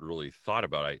I've not really thought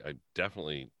about. I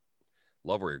definitely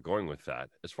love where you're going with that.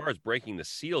 As far as breaking the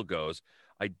seal goes,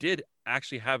 I did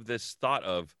actually have this thought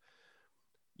of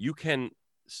you can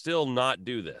still not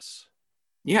do this.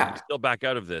 Yeah. You can still back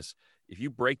out of this. If you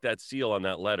break that seal on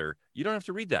that letter, you don't have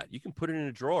to read that. You can put it in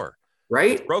a drawer.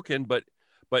 Right. It's broken, but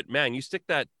man, you stick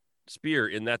that spear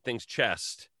in that thing's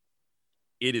chest,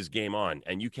 it is game on,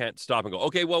 and you can't stop and go,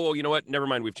 okay, well, you know what? Never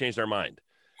mind. We've changed our mind.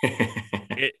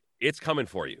 It's coming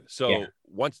for you. So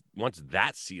once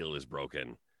that seal is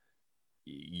broken,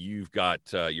 you've got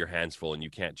your hands full and you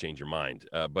can't change your mind.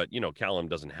 But Callum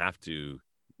doesn't have to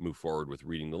move forward with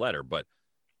reading the letter, but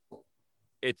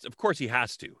of course he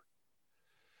has to.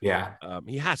 Yeah.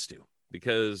 He has to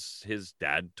because his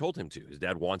dad told him to. His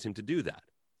dad wants him to do that.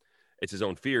 It's his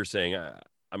own fear saying,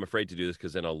 I'm afraid to do this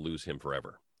because then I'll lose him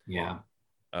forever. Yeah.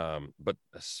 But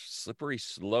a slippery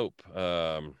slope.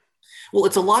 Well,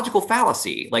 it's a logical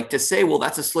fallacy, like to say, well,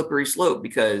 that's a slippery slope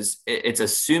because it's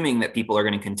assuming that people are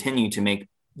going to continue to make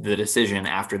the decision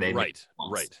after they right.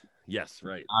 Yes,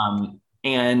 right.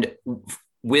 And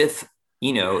with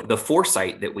the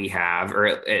foresight that we have,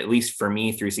 or at least for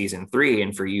me through season 3,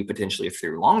 and for you potentially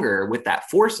through longer, with that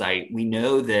foresight, we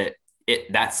know that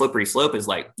that slippery slope is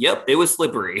like, yep, it was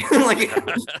slippery, like,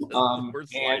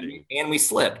 and we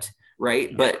slipped, right?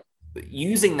 Yeah. But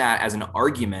using that as an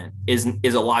argument is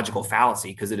a logical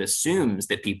fallacy because it assumes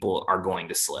that people are going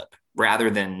to slip rather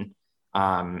than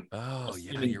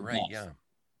you're right.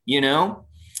 Yeah.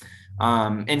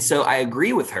 And so I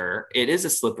agree with her. It is a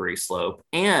slippery slope,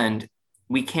 and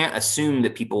we can't assume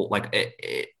that people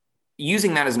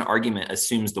using that as an argument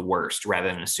assumes the worst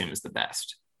rather than assumes the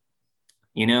best.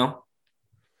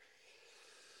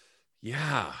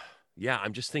 Yeah. Yeah.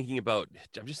 I'm just thinking about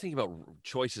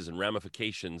choices and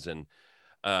ramifications, and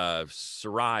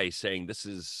Sarai saying this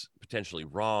is potentially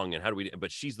wrong, and how do we,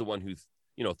 but she's the one who,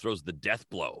 throws the death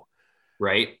blow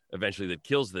Right. eventually that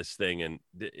kills this thing. And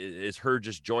is her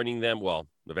just joining them? Well,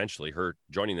 eventually her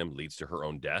joining them leads to her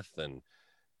own death. And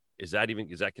is that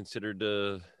considered,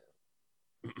 no,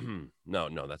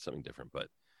 that's something different. But,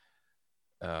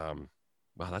 wow,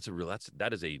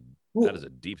 that is a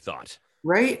deep thought.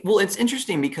 Right. Well, it's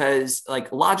interesting because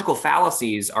like logical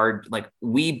fallacies are like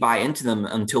we buy into them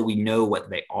until we know what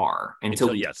they are,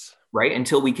 Yes. right?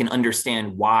 Until we can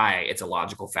understand why it's a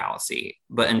logical fallacy.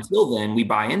 But Yeah. until then, we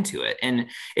buy into it.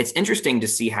 And it's interesting to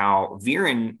see how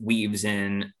Viren weaves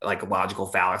in like logical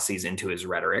fallacies into his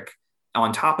rhetoric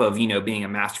on top of, being a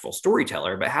masterful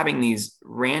storyteller, but having these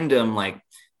random like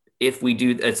if we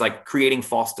do, it's like creating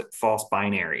false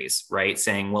binaries, right?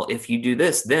 Saying, well, if you do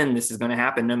this, then this is going to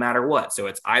happen no matter what. So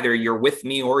it's either you're with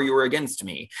me or you're against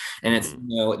me. And it's,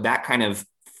 that kind of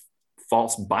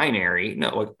false binary.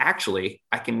 No, like, actually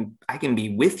I can be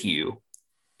with you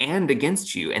and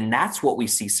against you. And that's what we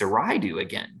see Sarai do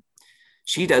again.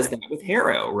 She does that with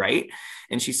Harrow, right?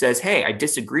 And she says, hey, I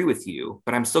disagree with you,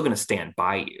 but I'm still going to stand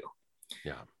by you.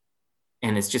 Yeah.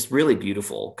 And it's just really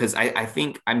beautiful because I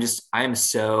think I'm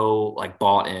so like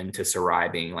bought into Sarai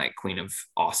being like queen of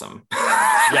awesome.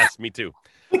 Yes, me too.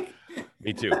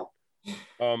 Me too.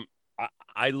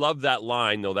 I love that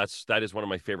line though. That is one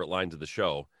of my favorite lines of the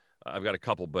show. I've got a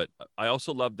couple, but I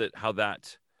also love that how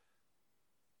that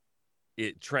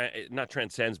it not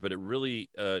transcends, but it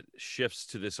really shifts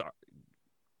to this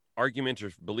argument or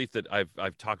belief that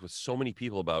I've talked with so many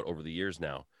people about over the years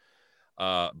now,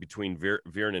 between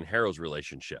Viren and Harrow's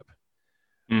relationship,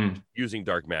 using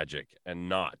dark magic and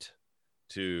not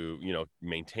to,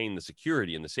 maintain the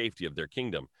security and the safety of their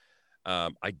kingdom.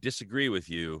 I disagree with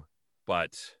you,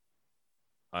 but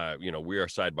we are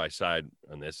side by side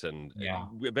on this. And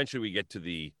eventually we get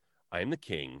to I am the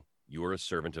king, you are a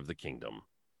servant of the kingdom.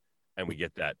 And we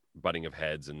get that butting of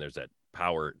heads, and there's that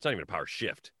power. It's not even a power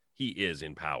shift. He is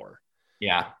in power.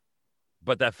 Yeah.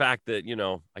 But that fact that,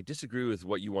 I disagree with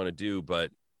what you want to do,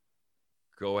 but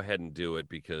go ahead and do it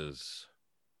because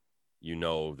you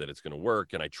know that it's going to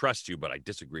work and I trust you, but I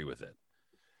disagree with it.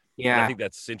 Yeah. And I think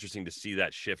that's interesting to see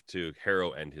that shift to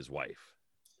Harrow and his wife.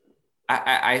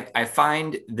 I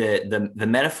find the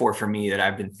metaphor for me that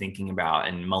I've been thinking about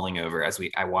and mulling over as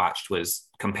I watched was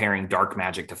comparing dark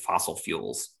magic to fossil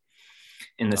fuels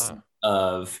in this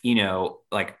of,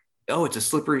 like, oh, it's a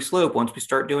slippery slope. Once we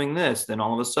start doing this, then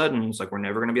all of a sudden it's like we're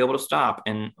never going to be able to stop.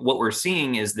 And what we're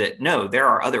seeing is that no, there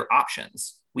are other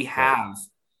options. We have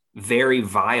very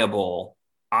viable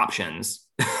options,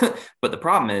 but the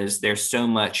problem is there's so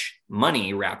much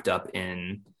money wrapped up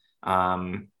in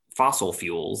fossil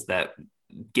fuels that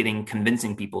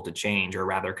convincing people to change, or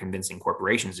rather convincing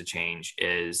corporations to change,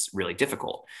 is really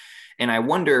difficult. And I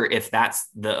wonder if that's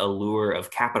the allure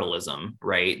of capitalism,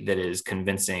 right? That is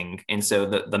convincing. And so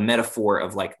the metaphor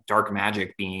of like dark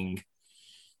magic being,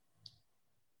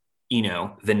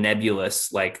 the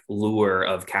nebulous like lure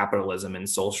of capitalism and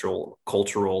social,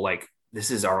 cultural, like this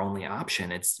is our only option.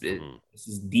 This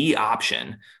is the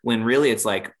option, when really it's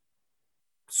like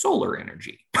solar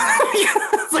energy.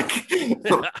 It's like,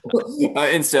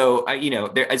 and so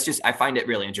it's just, I find it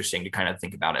really interesting to kind of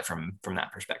think about it from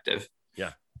that perspective.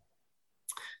 Yeah.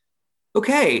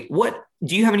 Okay, what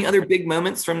do you have any other big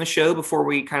moments from the show before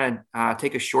we kind of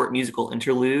take a short musical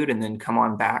interlude and then come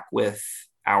on back with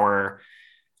our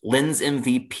Lens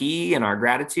MVP and our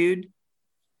gratitude?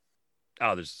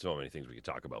 Oh, there's so many things we could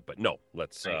talk about, but no,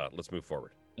 let's move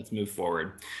forward. Let's move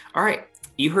forward. All right,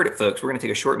 you heard it, folks. We're going to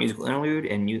take a short musical interlude,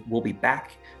 and we'll be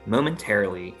back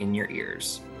momentarily in your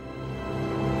ears.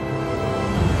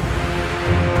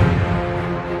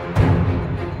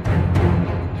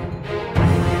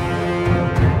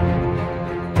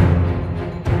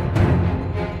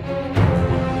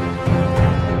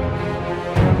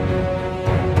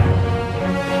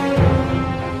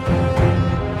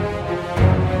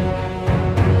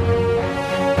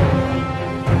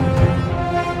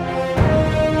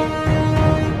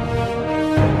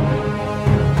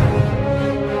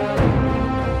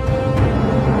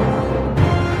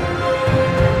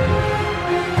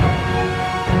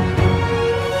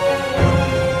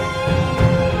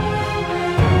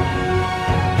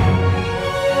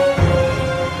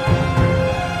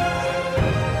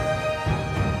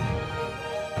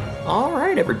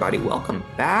 Everybody, welcome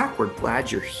back. We're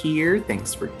glad you're here.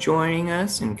 Thanks for joining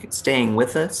us and staying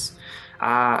with us.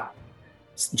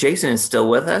 Jason is still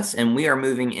with us, and we are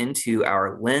moving into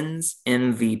our Lens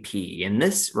MVP. And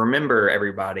this, remember,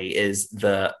 everybody, is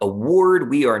the award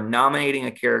we are nominating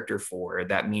a character for.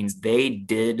 That means they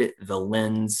did the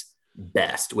lens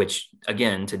best, which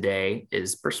again today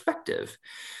is perspective.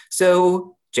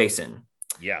 So, Jason,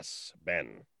 Yes,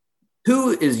 Ben.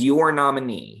 who is your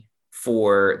nominee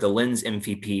for the Lens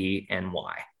MVP and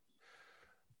why?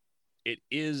 It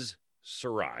is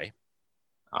Sarai.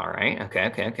 All right.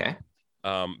 Okay.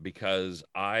 Because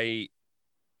uh,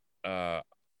 I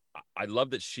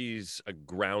love that she's a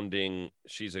grounding.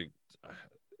 She's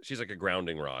like a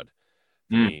grounding rod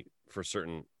for Mm, me for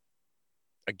certain.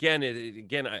 Again,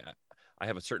 I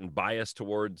have a certain bias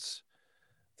towards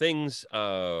things.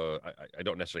 I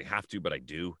don't necessarily have to, but I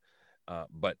do.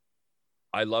 But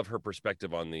I love her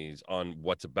perspective on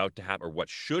what's about to happen or what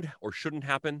should or shouldn't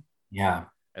happen. yeah.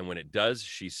 And when it does,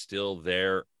 she's still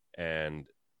there. And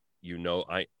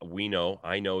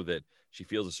I know that she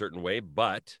feels a certain way,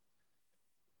 but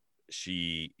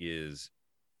she is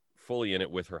fully in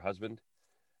it with her husband,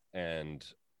 and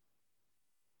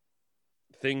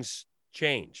things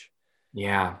change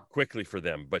Yeah. quickly for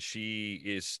them, but she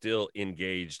is still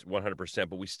engaged 100%.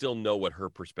 But we still know what her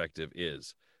perspective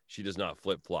is. She does not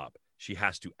flip flop. She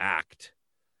has to act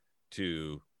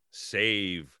to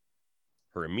save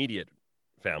her immediate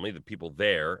family, the people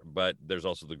there, but there's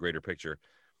also the greater picture.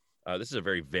 This is a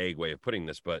very vague way of putting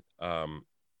this, but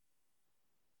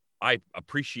I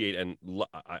appreciate and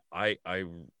I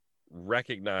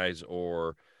recognize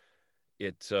or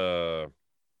it her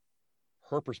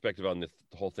perspective on the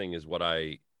whole thing is what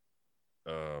I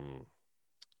um,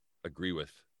 agree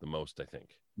with the most. I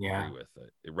think Yeah. agree with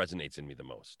it. It resonates in me the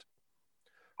most.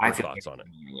 I Your feel thoughts on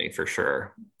it? for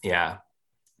sure. Yeah,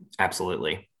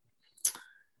 absolutely.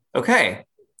 Okay.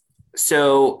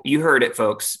 So you heard it,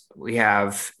 folks. We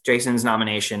have Jason's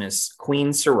nomination is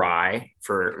Queen Sarai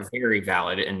for very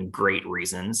valid and great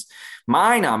reasons.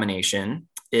 My nomination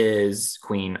is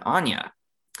Queen Anya.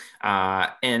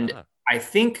 And Ah, I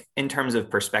think, in terms of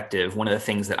perspective, one of the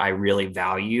things that I really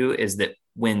value is that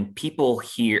when people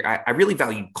hear, I really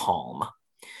value calm.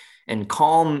 And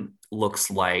calm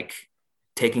looks like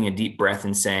taking a deep breath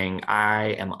and saying, I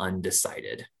am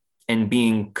undecided, and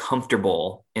being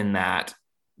comfortable in that,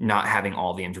 not having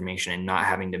all the information and not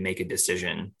having to make a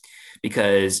decision.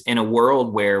 Because in a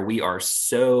world where we are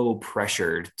so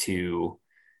pressured to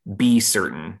be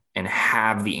certain and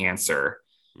have the answer,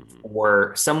 mm-hmm.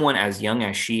 for someone as young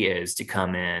as she is to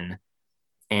come in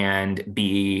and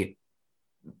be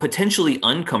potentially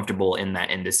uncomfortable in that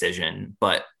indecision,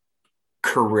 but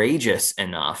courageous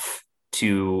enough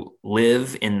to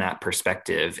live in that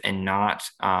perspective and not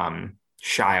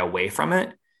shy away from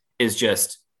it is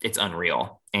just, it's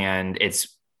unreal. And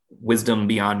it's wisdom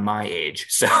beyond my age.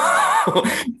 So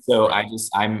so Right.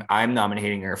 I'm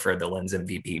nominating her for the Lens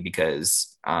MVP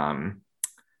because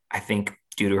I think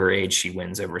due to her age she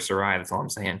wins over Sarai. That's all I'm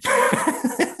saying.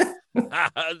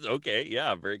 Okay.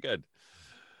 Yeah. Very good.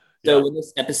 Yeah. So in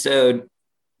this episode,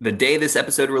 the day this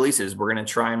episode releases, we're going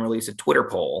to try and release a Twitter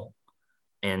poll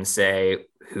and say,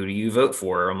 who do you vote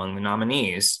for among the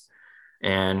nominees?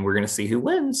 And we're going to see who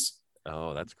wins.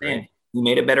 Oh, that's And great. who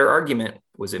made a better argument?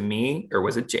 Was it me or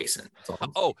was it Jason? That's all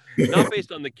I'm Oh, not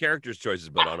based on the characters' choices,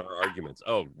 but on our arguments.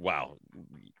 Oh, wow.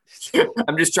 saying.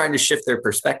 I'm just trying to shift their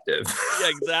perspective. Yeah,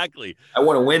 exactly. I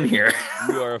want to win here.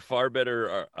 You are a far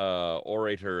better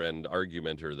orator and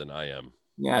argumenter than I am.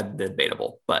 Yeah,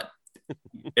 debatable, but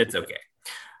it's okay.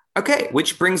 Okay,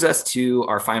 which brings us to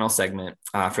our final segment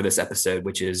for this episode,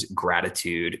 which is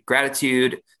gratitude.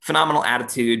 Gratitude, phenomenal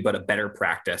attitude, but a better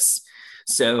practice.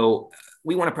 So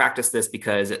we want to practice this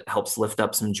because it helps lift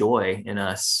up some joy in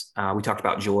us. We talked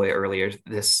about joy earlier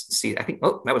this season. I think,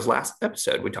 oh, that was last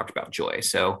episode. We talked about joy.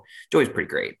 So joy is pretty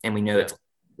great. And we know Yeah. it's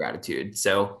gratitude.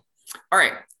 So, all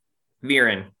right,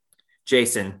 Viren,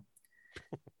 Jason,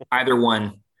 either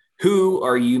one, who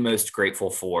are you most grateful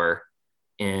for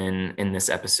in this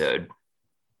episode?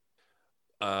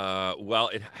 Well,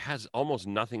 it has almost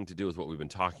nothing to do with what we've been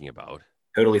talking about,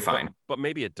 Totally but fine.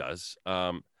 maybe it does.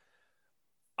 I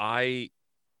I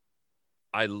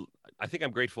I think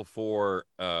I'm grateful for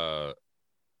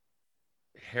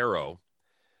Harrow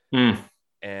Mm,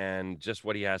 and just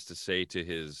what he has to say to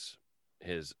his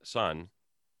son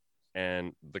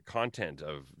and the content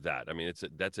of that. I mean,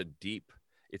 that's a deep.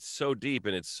 It's so deep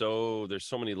and it's so there's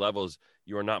so many levels.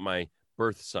 You are not my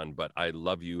birth son, but I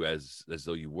love you as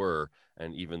though you were,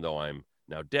 and even though I'm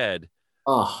now dead,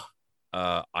 oh,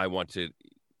 I want to.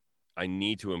 I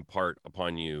need to impart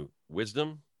upon you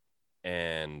wisdom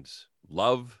and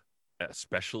love,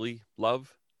 especially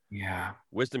love. Yeah.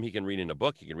 Wisdom he can read in a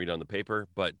book, he can read on the paper,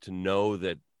 but to know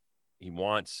that he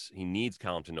needs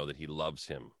Callum to know that he loves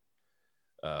him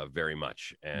very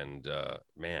much. And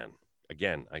man,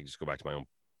 again, I just go back to my own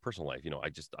personal life.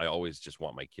 I always just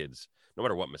want my kids, no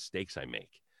matter what mistakes I make,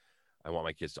 I want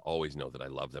my kids to always know that I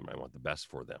love them. I want the best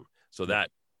for them. So that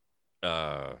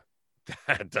that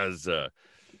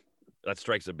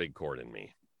strikes a big chord in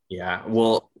me. Yeah,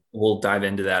 we'll dive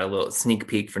into that, a little sneak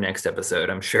peek for next episode.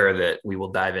 I'm sure that we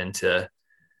will dive into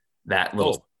that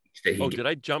little speech that he did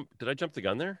I jump the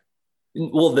gun there?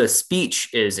 Well, the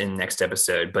speech is in next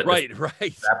episode, but right.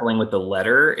 Grappling with the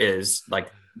letter is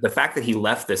like the fact that he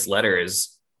left this letter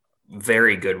is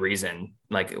very good reason.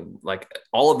 Like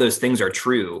all of those things are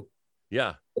true.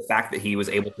 Yeah. The fact that he was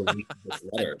able to leave this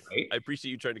letter, right? I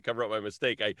appreciate you trying to cover up my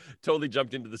mistake. I totally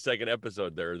jumped into the second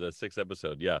episode there, the 6th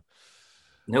episode. Yeah.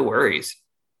 No worries.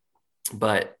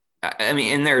 But I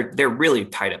mean, and they're really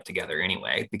tied up together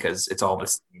anyway, because it's all the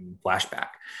same flashback.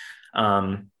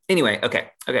 Anyway, okay.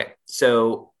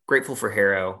 So grateful for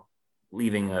Harrow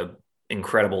leaving an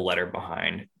incredible letter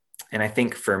behind. And I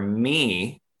think for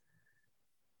me,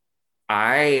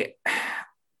 I'm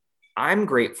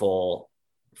grateful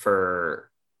for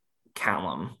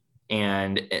Callum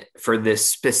and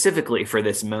specifically for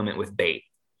this moment with Bate,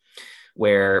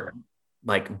 where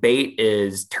like Bate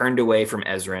is turned away from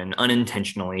Ezran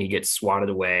unintentionally. He gets swatted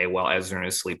away while Ezran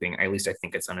is sleeping. At least I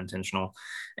think it's unintentional.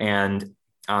 And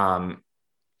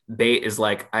Bate is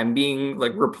like, I'm being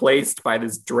like replaced by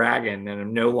this dragon and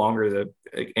I'm no longer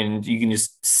and you can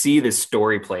just see this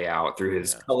story play out through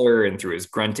his color and through his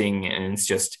grunting. And it's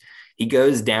just, he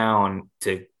goes down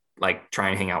to like try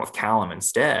and hang out with Callum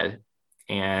instead.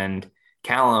 And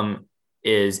Callum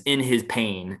is in his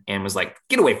pain and was like,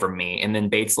 get away from me. And then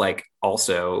Bate's like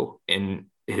also in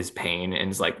his pain and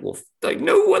is like, well, like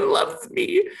no one loves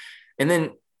me. And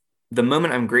then the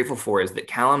moment I'm grateful for is that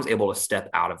Callum's able to step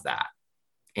out of that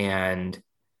and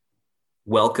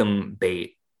welcome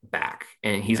Bate back.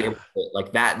 And he's able to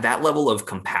like that level of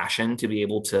compassion to be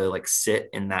able to like sit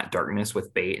in that darkness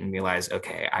with Bate and realize,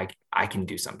 okay, I can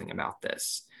do something about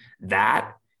this.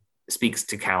 That speaks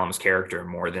to Callum's character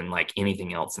more than like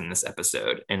anything else in this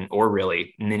episode or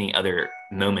really many other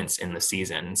moments in the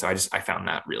season. So I found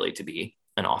that really to be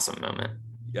an awesome moment.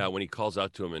 Yeah. When he calls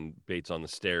out to him and Bate's on the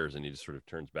stairs and he just sort of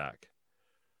turns back.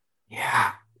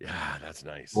 Yeah. Yeah. That's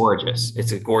nice. Gorgeous.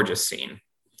 It's a gorgeous scene.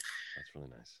 That's really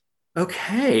nice.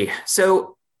 Okay.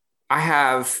 So I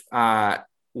have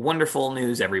wonderful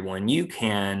news, everyone. You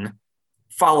can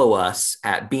follow us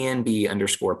at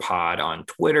BNB_pod on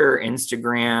Twitter,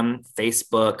 Instagram,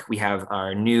 Facebook. We have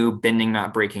our new Bending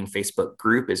Not Breaking Facebook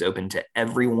group is open to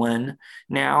everyone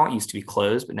now. It used to be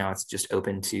closed, but now it's just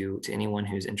open to anyone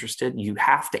who's interested. You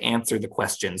have to answer the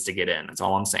questions to get in. That's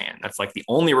all I'm saying. That's like the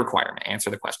only requirement, answer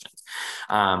the questions.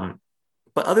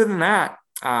 But other than that,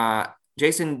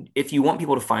 Jason, if you want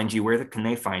people to find you, where can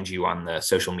they find you on the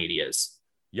social medias?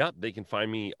 Yeah, they can find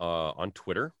me on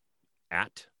Twitter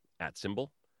at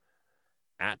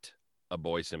a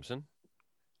boy Simpson,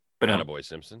 but not a boy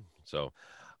Simpson. So,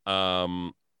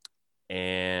 and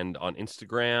on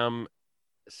Instagram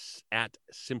at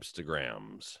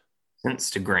Simpstagrams.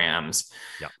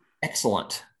 Yeah.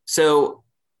 Excellent. So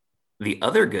the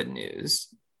other good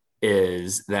news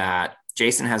is that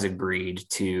Jason has agreed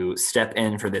to step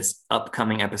in for this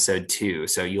upcoming episode 2.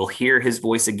 So you'll hear his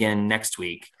voice again next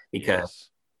week because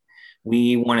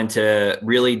we wanted to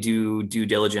really do due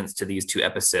diligence to these 2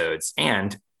 episodes,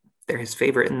 and they're his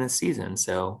favorite in this season.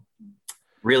 So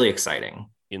really exciting.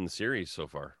 In the series so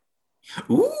far.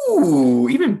 Ooh,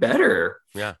 even better.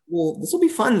 Yeah. Well, this will be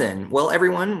fun then. Well,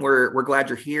 everyone, we're glad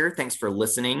you're here. Thanks for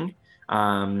listening.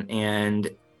 And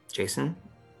Jason.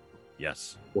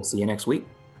 Yes. We'll see you next week.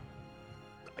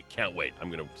 I can't wait. I'm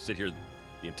going to sit here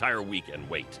the entire week and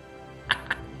wait.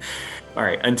 All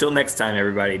right. Until next time,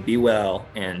 everybody, be well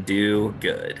and do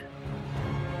good.